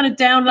some kind of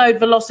download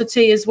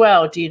velocity as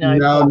well? Do you know?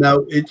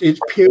 No, it's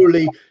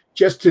purely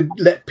just to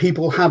let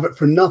people have it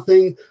for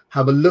nothing,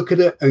 have a look at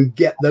it and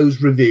get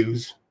those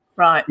reviews.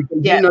 Right.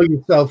 Because you know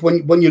yourself,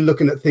 when you're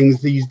looking at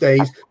things these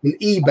days, and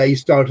eBay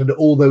started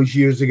all those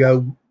years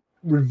ago,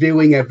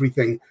 reviewing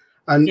everything,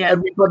 and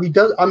everybody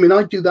does. I mean,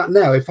 I do that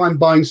now. If I'm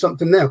buying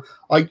something now,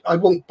 I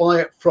won't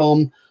buy it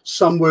from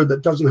somewhere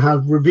that doesn't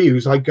have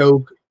reviews. I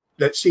go,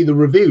 let's see the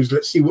reviews,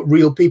 let's see what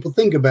real people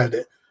think about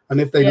it, and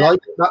if they like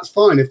it, that's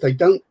fine. If they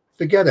don't,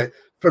 forget it.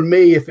 For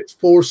me, if it's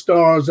 4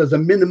 stars as a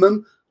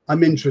minimum,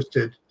 I'm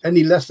interested.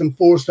 Any less than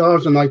 4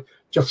 stars, and I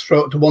just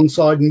throw it to one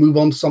side and move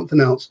on to something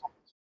else.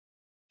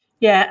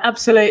 Yeah,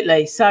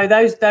 absolutely. So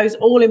those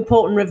all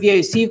important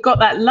reviews. So you've got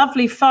that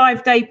lovely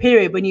 5-day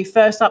period when you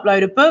first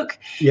upload a book.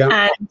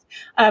 Yeah.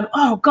 And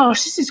oh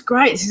gosh, this is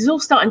great. This is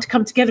all starting to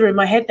come together in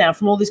my head now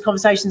from all these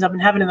conversations I've been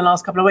having in the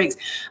last couple of weeks.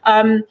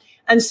 And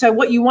And so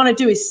what you want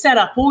to do is set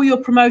up all your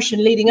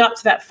promotion leading up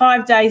to that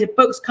 5 days of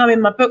books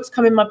coming, my books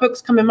coming, my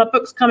books coming, my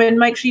books coming.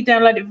 Make sure you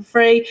download it for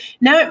free.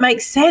 Now it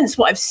makes sense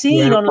what I've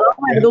seen online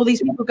with all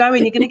these people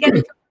going. You're going to get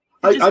it.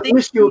 I've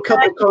missed you a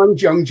couple of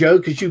times, young Joe,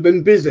 because you've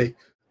been busy.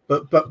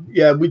 But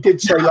yeah, we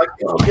did say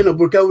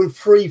we're going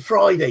free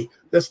Friday.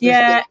 Let's do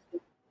it.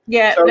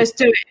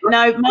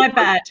 No, my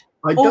bad.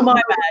 My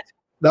bad.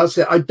 That's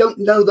it. I don't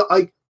know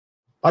that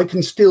I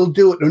can still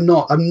do it or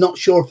not. I'm not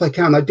sure if I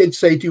can. I did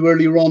say to you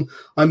earlier on,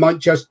 I might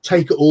just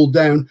take it all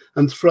down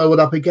and throw it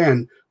up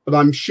again. But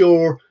I'm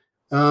sure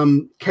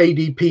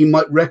KDP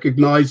might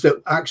recognize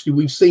that actually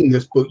we've seen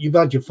this book. You've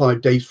had your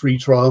 5 days free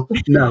trial.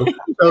 No.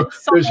 So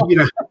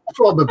there's,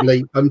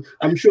 probably.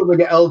 I'm sure they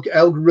get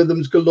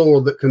algorithms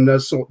galore that can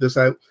sort this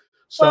out.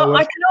 So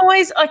I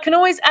can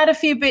always add a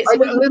few bits. I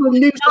got a little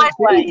news.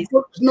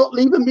 Book's not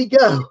leaving me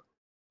go.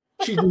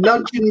 She's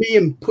nudging me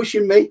and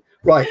pushing me.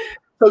 Right.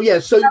 So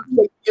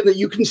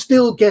you can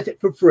still get it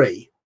for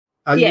free,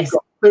 and you've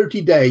got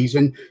 30 days,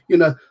 and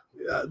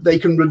they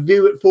can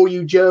review it for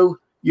you, Joe.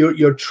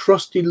 Your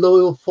trusty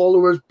loyal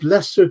followers,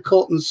 bless their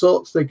cotton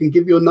socks. They can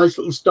give you a nice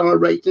little star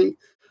rating,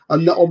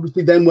 and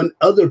obviously then when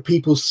other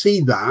people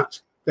see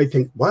that, they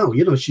think, wow,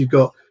 she's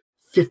got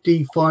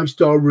 50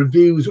 5-star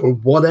reviews or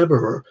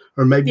whatever,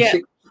 or maybe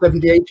 60,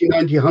 70, 80,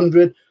 90,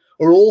 100,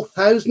 or all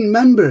 1,000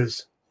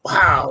 members.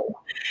 Wow.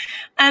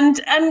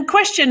 And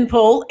question,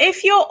 Paul,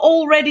 if you're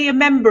already a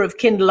member of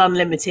Kindle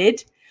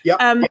Unlimited,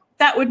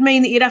 that would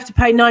mean that you'd have to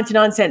pay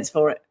 99 cents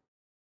for it.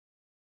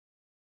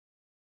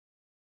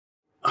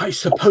 I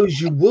suppose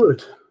you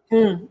would.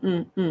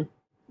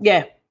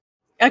 Yeah.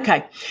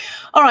 Okay.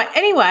 All right.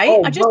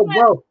 Anyway,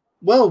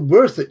 well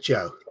worth it,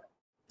 Joe.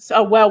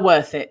 So well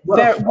worth it.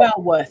 Very well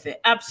worth it.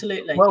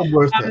 Absolutely. Well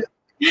worth it.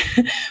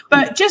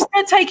 But just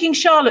taking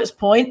Charlotte's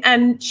point,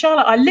 and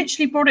Charlotte, I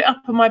literally brought it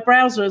up on my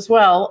browser as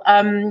well.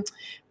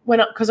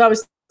 Because I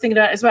was thinking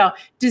about it as well.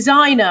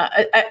 Designer,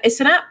 it's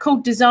an app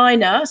called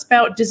Designer,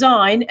 spelled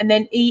design and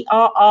then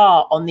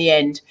ERR on the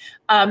end.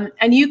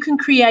 And you can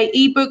create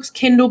ebooks,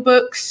 Kindle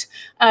books,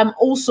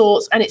 all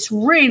sorts. And it's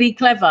really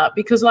clever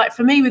because, like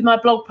for me with my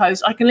blog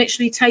post, I can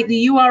literally take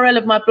the URL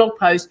of my blog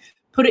post,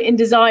 put it in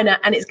Designer,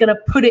 and it's going to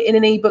put it in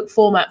an ebook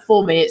format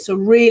for me. It's a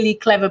really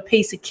clever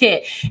piece of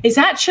kit. It's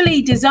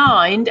actually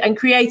designed and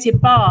created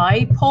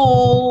by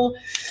Paul.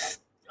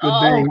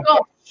 Oh,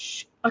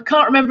 gosh. I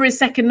can't remember his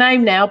second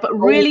name now, but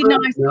really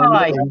nice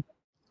guy.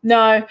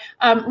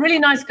 Really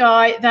nice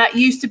guy that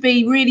used to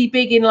be really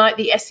big in like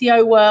the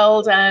SEO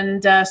world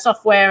and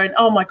software. And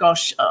oh my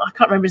gosh, I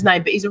can't remember his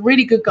name, but he's a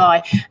really good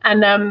guy.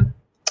 And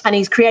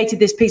he's created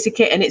this piece of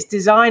kit, and it's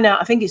Designer.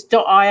 I think it's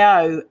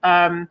 .io.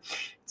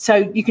 So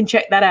you can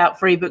check that out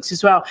for ebooks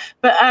as well.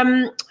 But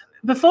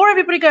before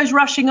everybody goes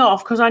rushing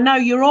off, because I know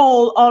you're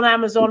all on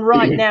Amazon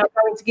right now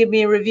going to give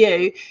me a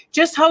review,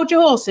 just hold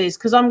your horses,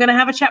 because I'm going to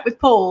have a chat with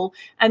Paul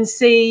and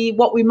see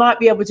what we might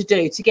be able to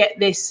do to get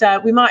this.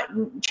 We might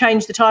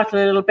change the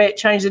title a little bit,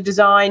 change the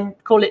design,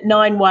 call it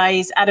 9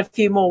 ways, add a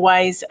few more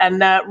ways, and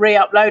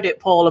re-upload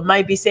it, Paul, and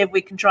maybe see if we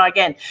can try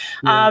again.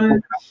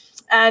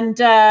 And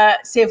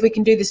see if we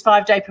can do this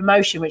 5-day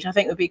promotion, which I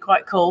think would be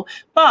quite cool.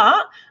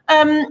 But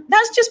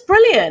that's just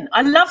brilliant.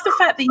 I love the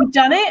fact that you've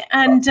done it.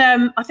 And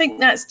I think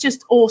that's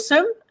just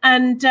awesome.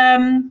 And,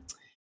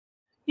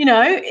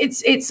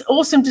 it's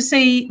awesome to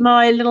see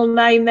my little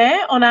name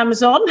there on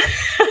Amazon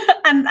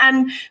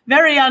and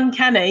very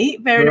uncanny.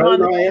 Your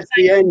own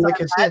ISBN,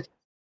 like I said.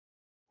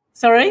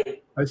 Sorry?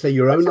 I'd say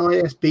your own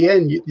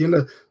ISBN.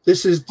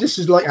 This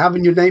is like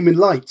having your name in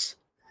lights.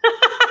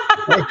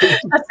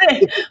 That's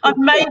it. I've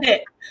made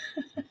it.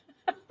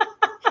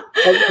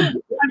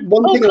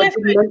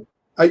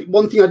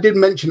 One thing I did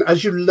mention,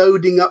 as you're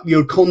loading up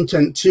your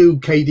content to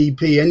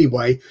KDP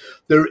anyway,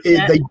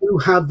 they do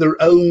have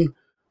their own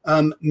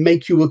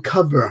make you a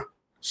cover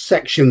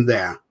section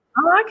there.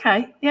 Oh,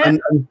 okay. Yeah.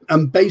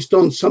 And based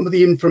on some of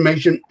the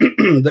information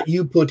that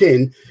you put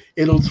in,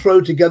 it'll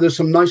throw together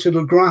some nice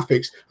little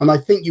graphics. And I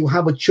think you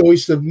have a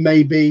choice of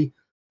maybe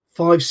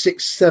 5,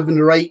 6, 7,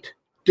 or 8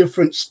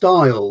 different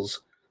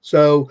styles.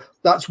 So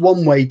that's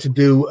one way to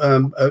do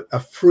a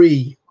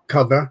free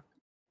cover,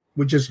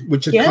 which is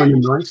kind of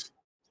nice.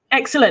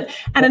 Excellent.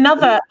 And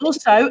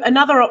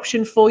another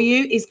option for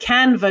you is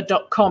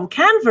canva.com.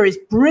 Canva is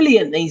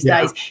brilliant these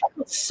days.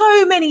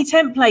 So many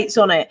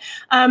templates on it.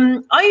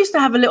 I used to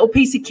have a little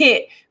piece of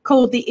kit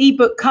called the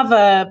ebook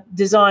cover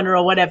designer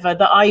or whatever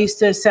that I used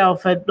to sell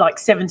for like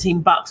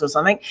 $17 or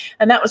something.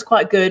 And that was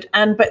quite good.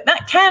 But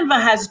that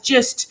Canva has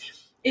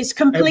it's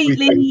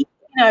completely... everything.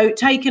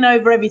 Taken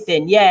over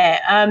everything.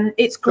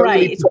 It's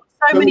great. It's got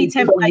so many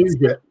templates.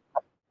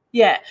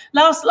 Yeah.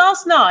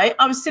 Last night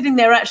I was sitting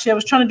there, actually I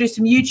was trying to do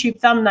some YouTube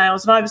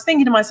thumbnails, and I was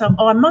thinking to myself,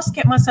 I must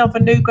get myself a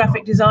new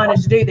graphic designer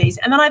to do these.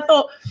 And then I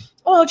thought,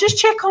 I'll just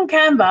check on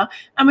Canva.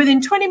 And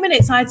within 20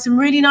 minutes I had some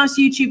really nice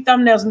YouTube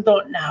thumbnails and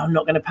thought, no, I'm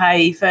not going to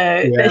pay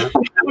for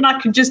when I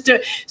can just do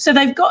it. So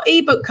they've got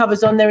ebook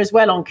covers on there as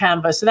well on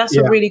Canva. So that's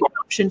a really good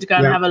option to go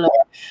and have a look.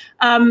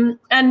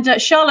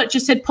 And Charlotte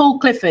just said Paul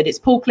Clifford. It's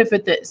Paul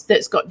Clifford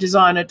that's got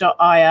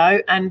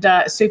designer.io, and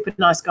a super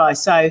nice guy.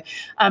 So,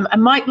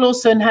 and Mike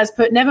Lawson has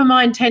put, never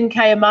mind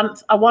 10K a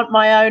month, I want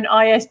my own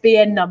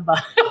ISBN number.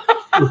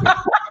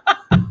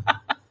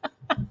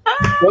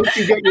 Once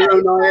you get your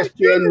own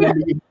ISBN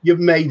number, you've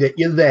made it.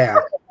 You're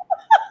there.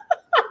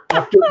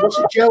 What's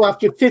it, Joe?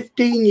 After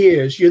 15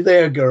 years, you're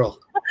there, girl.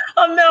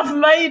 I've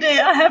made it.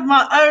 I have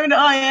my own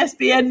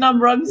ISBN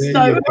number. I'm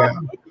so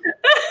happy.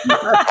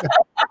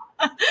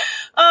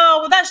 Oh,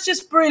 well, that's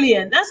just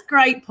brilliant. That's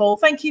great, Paul.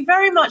 Thank you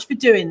very much for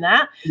doing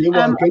that. You're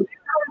welcome.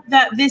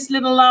 That this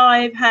little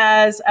live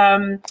has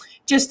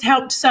just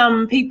helped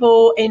some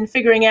people in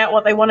figuring out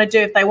what they want to do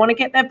if they want to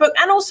get their book,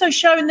 and also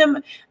showing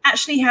them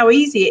actually how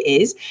easy it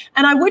is.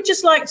 And I would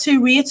just like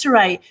to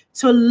reiterate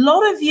to a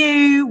lot of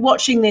you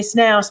watching this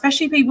now,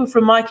 especially people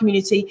from my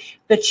community,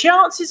 the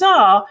chances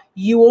are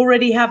you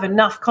already have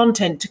enough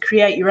content to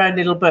create your own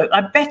little book.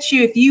 I bet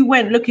you if you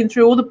went looking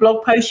through all the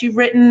blog posts you've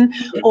written,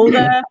 all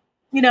the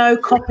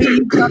copy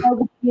you've done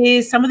over the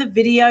years, some of the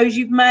videos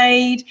you've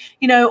made,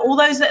 all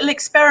those little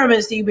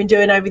experiments that you've been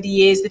doing over the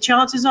years, the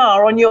chances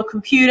are on your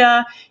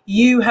computer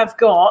you have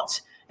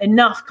got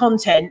enough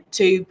content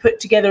to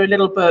put together a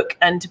little book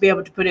and to be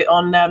able to put it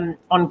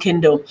on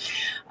Kindle.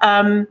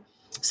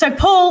 So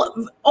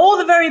Paul, all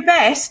the very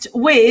best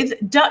with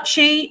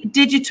Duchy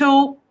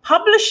Digital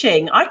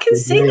Publishing. I can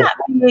see that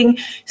being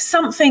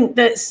something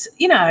that's,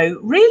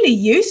 really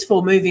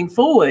useful moving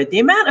forward. The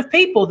amount of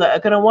people that are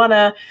going to want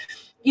to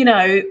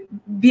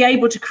be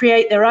able to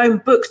create their own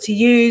book to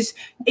use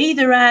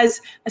either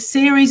as a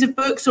series of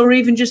books or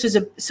even just as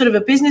a sort of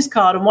a business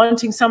card and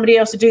wanting somebody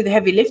else to do the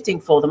heavy lifting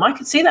for them. I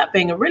could see that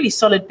being a really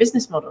solid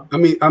business model. I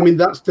mean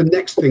that's the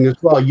next thing as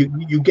well.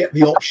 You get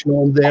the option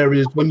on there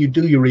is when you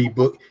do your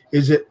ebook,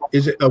 is it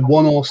a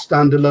one-off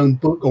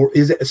standalone book or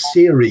is it a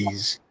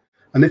series?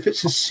 And if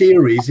it's a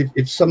series,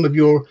 if some of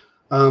your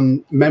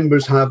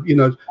members have,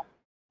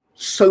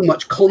 so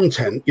much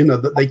content,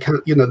 that they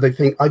can't, they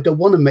think, I don't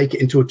want to make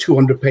it into a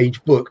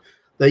 200-page book.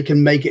 They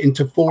can make it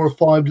into 4 or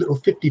 5 little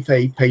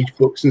 50-page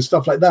books and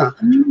stuff like that.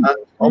 And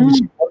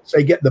obviously, once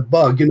they get the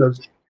bug,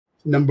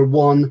 number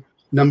 1,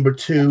 number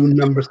 2,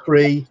 number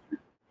 3,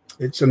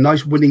 it's a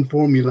nice winning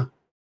formula.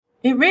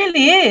 It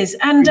really is.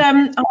 And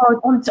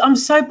I'm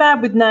so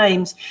bad with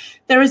names.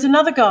 There is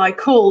another guy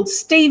called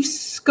Steve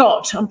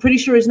Scott. I'm pretty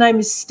sure his name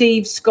is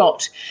Steve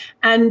Scott.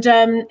 And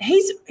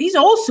he's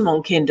awesome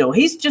on Kindle.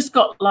 He's just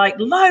got like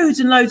loads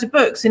and loads of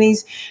books.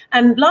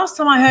 And last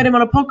time I heard him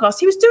on a podcast,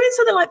 he was doing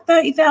something like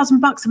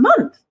 $30,000 a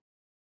month.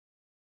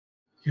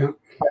 Yeah.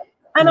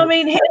 And I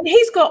mean,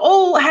 he's got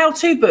all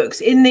how-to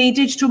books in the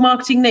digital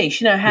marketing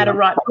niche, how to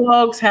write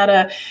blogs, how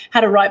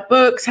to write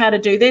books, how to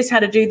do this, how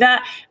to do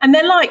that. And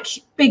they're like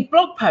big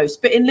blog posts,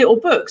 but in little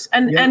books.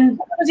 And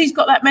because he's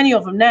got that many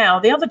of them now,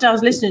 the other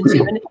does listening to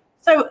him. And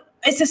so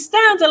it's a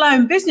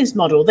standalone business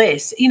model,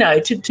 this,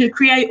 to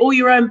create all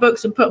your own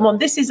books and put them on.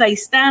 This is a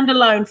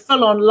standalone,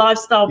 full-on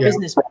lifestyle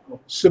business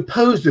model.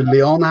 Supposedly,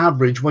 on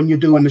average, when you're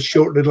doing a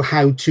short little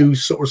how-to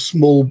sort of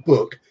small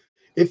book,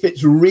 if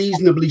it's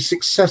reasonably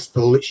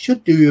successful, it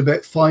should do you about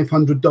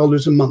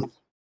 $500 a month.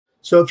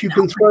 So if you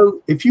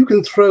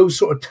can throw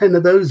sort of 10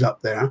 of those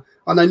up there,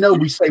 and I know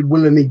we say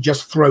willingly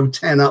just throw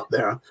 10 up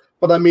there,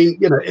 but I mean,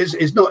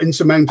 it's not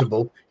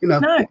insurmountable.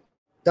 No,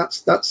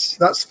 that's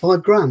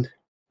 $5,000.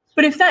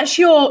 But if that's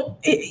your,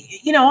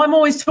 I'm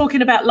always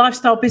talking about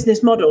lifestyle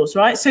business models,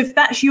 right? So if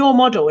that's your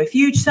model, if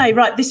you say,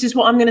 right, this is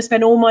what I'm going to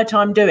spend all my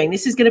time doing,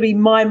 this is going to be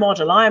my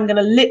model. I am going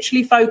to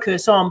literally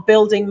focus on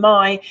building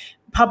my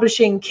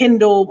publishing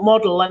Kindle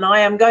model, and I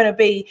am going to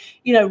be,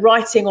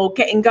 writing or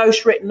getting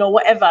ghostwritten or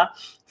whatever,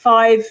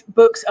 5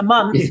 books a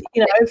month,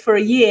 for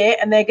a year,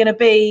 and they're going to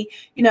be,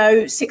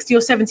 60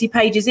 or 70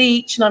 pages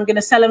each, and I'm going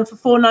to sell them for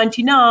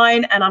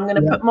 $4.99, and I'm going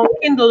to put more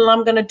Kindle, and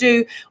I'm going to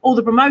do all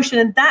the promotion,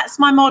 and that's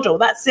my model.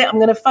 That's it. I'm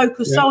going to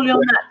focus solely on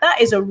that. That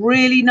is a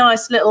really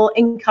nice little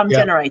income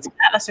generator.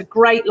 That's a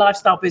great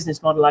lifestyle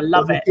business model. I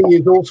love it. The thing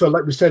is also,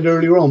 like we said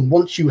earlier on,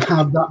 once you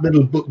have that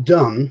little book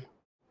done,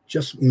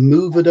 just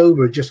move it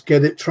over, just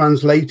get it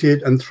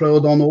translated and throw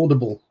it on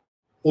Audible.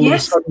 All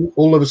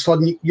of a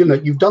sudden,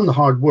 you've done the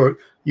hard work.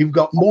 You've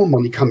got more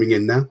money coming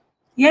in now.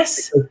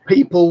 Yes. Because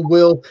people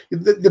will,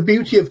 the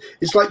beauty of,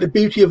 it's like the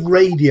beauty of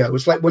radio.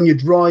 It's like when you're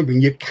driving,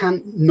 you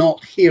can't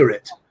not hear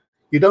it.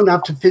 You don't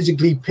have to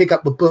physically pick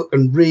up a book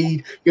and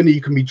read.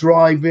 You can be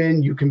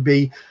driving, you can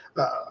be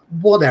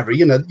whatever,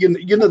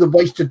 the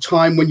wasted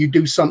time when you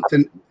do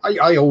something.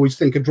 I always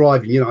think of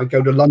driving, I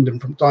go to London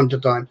from time to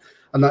time.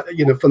 And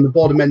from the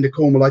bottom end of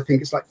Cornwall, I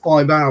think it's like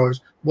 5 hours.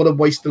 What a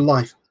waste of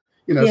life,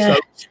 So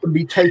to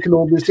be taking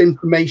all this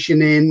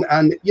information in,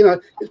 and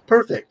it's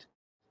perfect.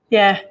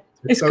 Yeah,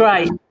 it's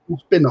great.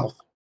 Spin off.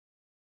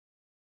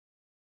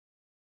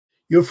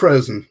 You're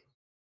frozen.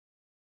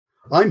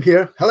 I'm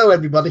here. Hello,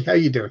 everybody. How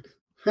you doing?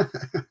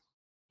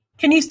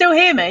 Can you still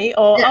hear me?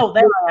 Or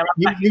there I am.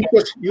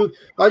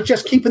 I was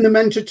just keeping them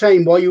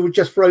entertained while you were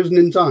just frozen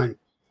in time.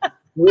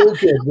 We're all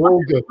good. We're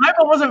all good. I hope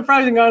I wasn't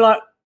frozen, going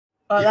like.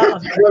 Oh, that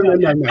was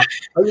no.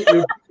 I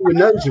think your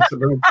nose is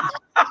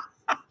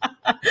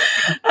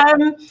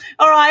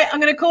All right, I'm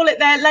going to call it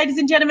there. Ladies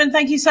and gentlemen,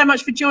 thank you so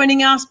much for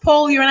joining us.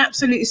 Paul, you're an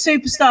absolute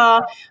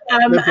superstar.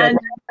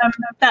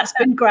 That's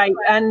been great.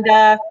 And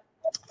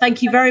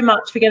thank you very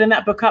much for getting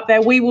that book up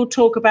there. We will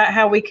talk about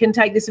how we can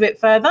take this a bit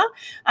further.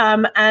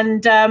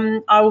 And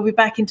I will be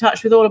back in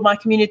touch with all of my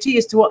community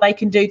as to what they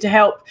can do to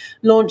help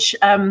launch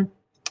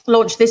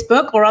this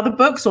book or other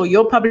books or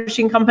your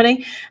publishing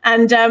company.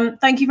 And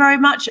thank you very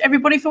much,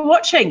 everybody, for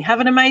watching. Have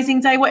an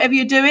amazing day, whatever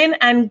you're doing,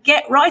 and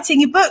get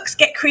writing your books,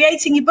 get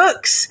creating your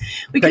books.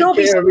 We can all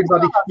be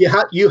everybody.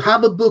 You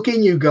have a book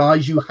in you,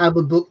 guys. You have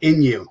a book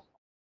in you.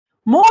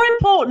 More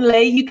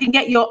importantly, you can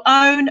get your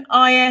own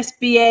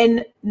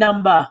ISBN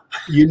number.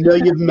 You know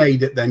you've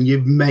made it then.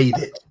 You've made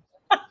it.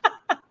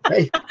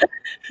 Hey,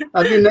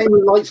 have your name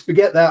and lights,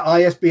 forget that.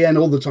 ISBN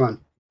all the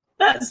time.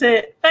 That's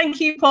it. Thank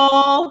you,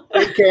 Paul.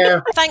 Take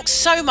care. Thanks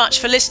so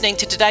much for listening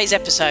to today's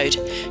episode.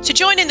 To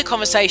join in the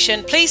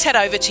conversation, please head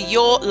over to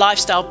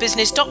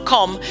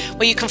yourlifestylebusiness.com,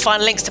 where you can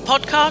find links to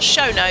podcasts,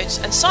 show notes,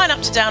 and sign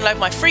up to download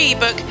my free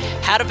ebook,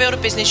 How to Build a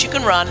Business You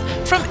Can Run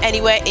from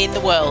Anywhere in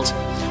the World.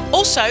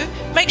 Also,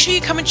 make sure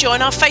you come and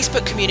join our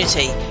Facebook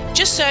community.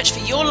 Just search for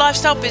Your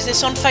Lifestyle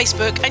Business on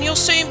Facebook and you'll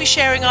soon be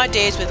sharing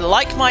ideas with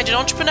like-minded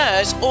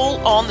entrepreneurs all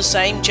on the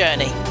same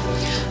journey.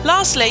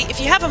 Lastly,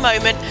 if you have a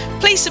moment,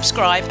 please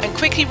subscribe and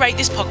quickly rate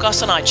this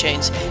podcast on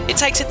iTunes. It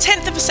takes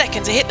 1/10 of a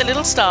second to hit the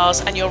little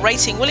stars, and your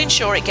rating will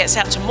ensure it gets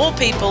out to more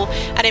people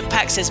and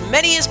impacts as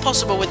many as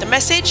possible with the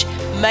message,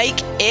 Make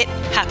It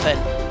Happen.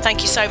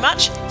 Thank you so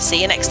much.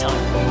 See you next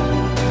time.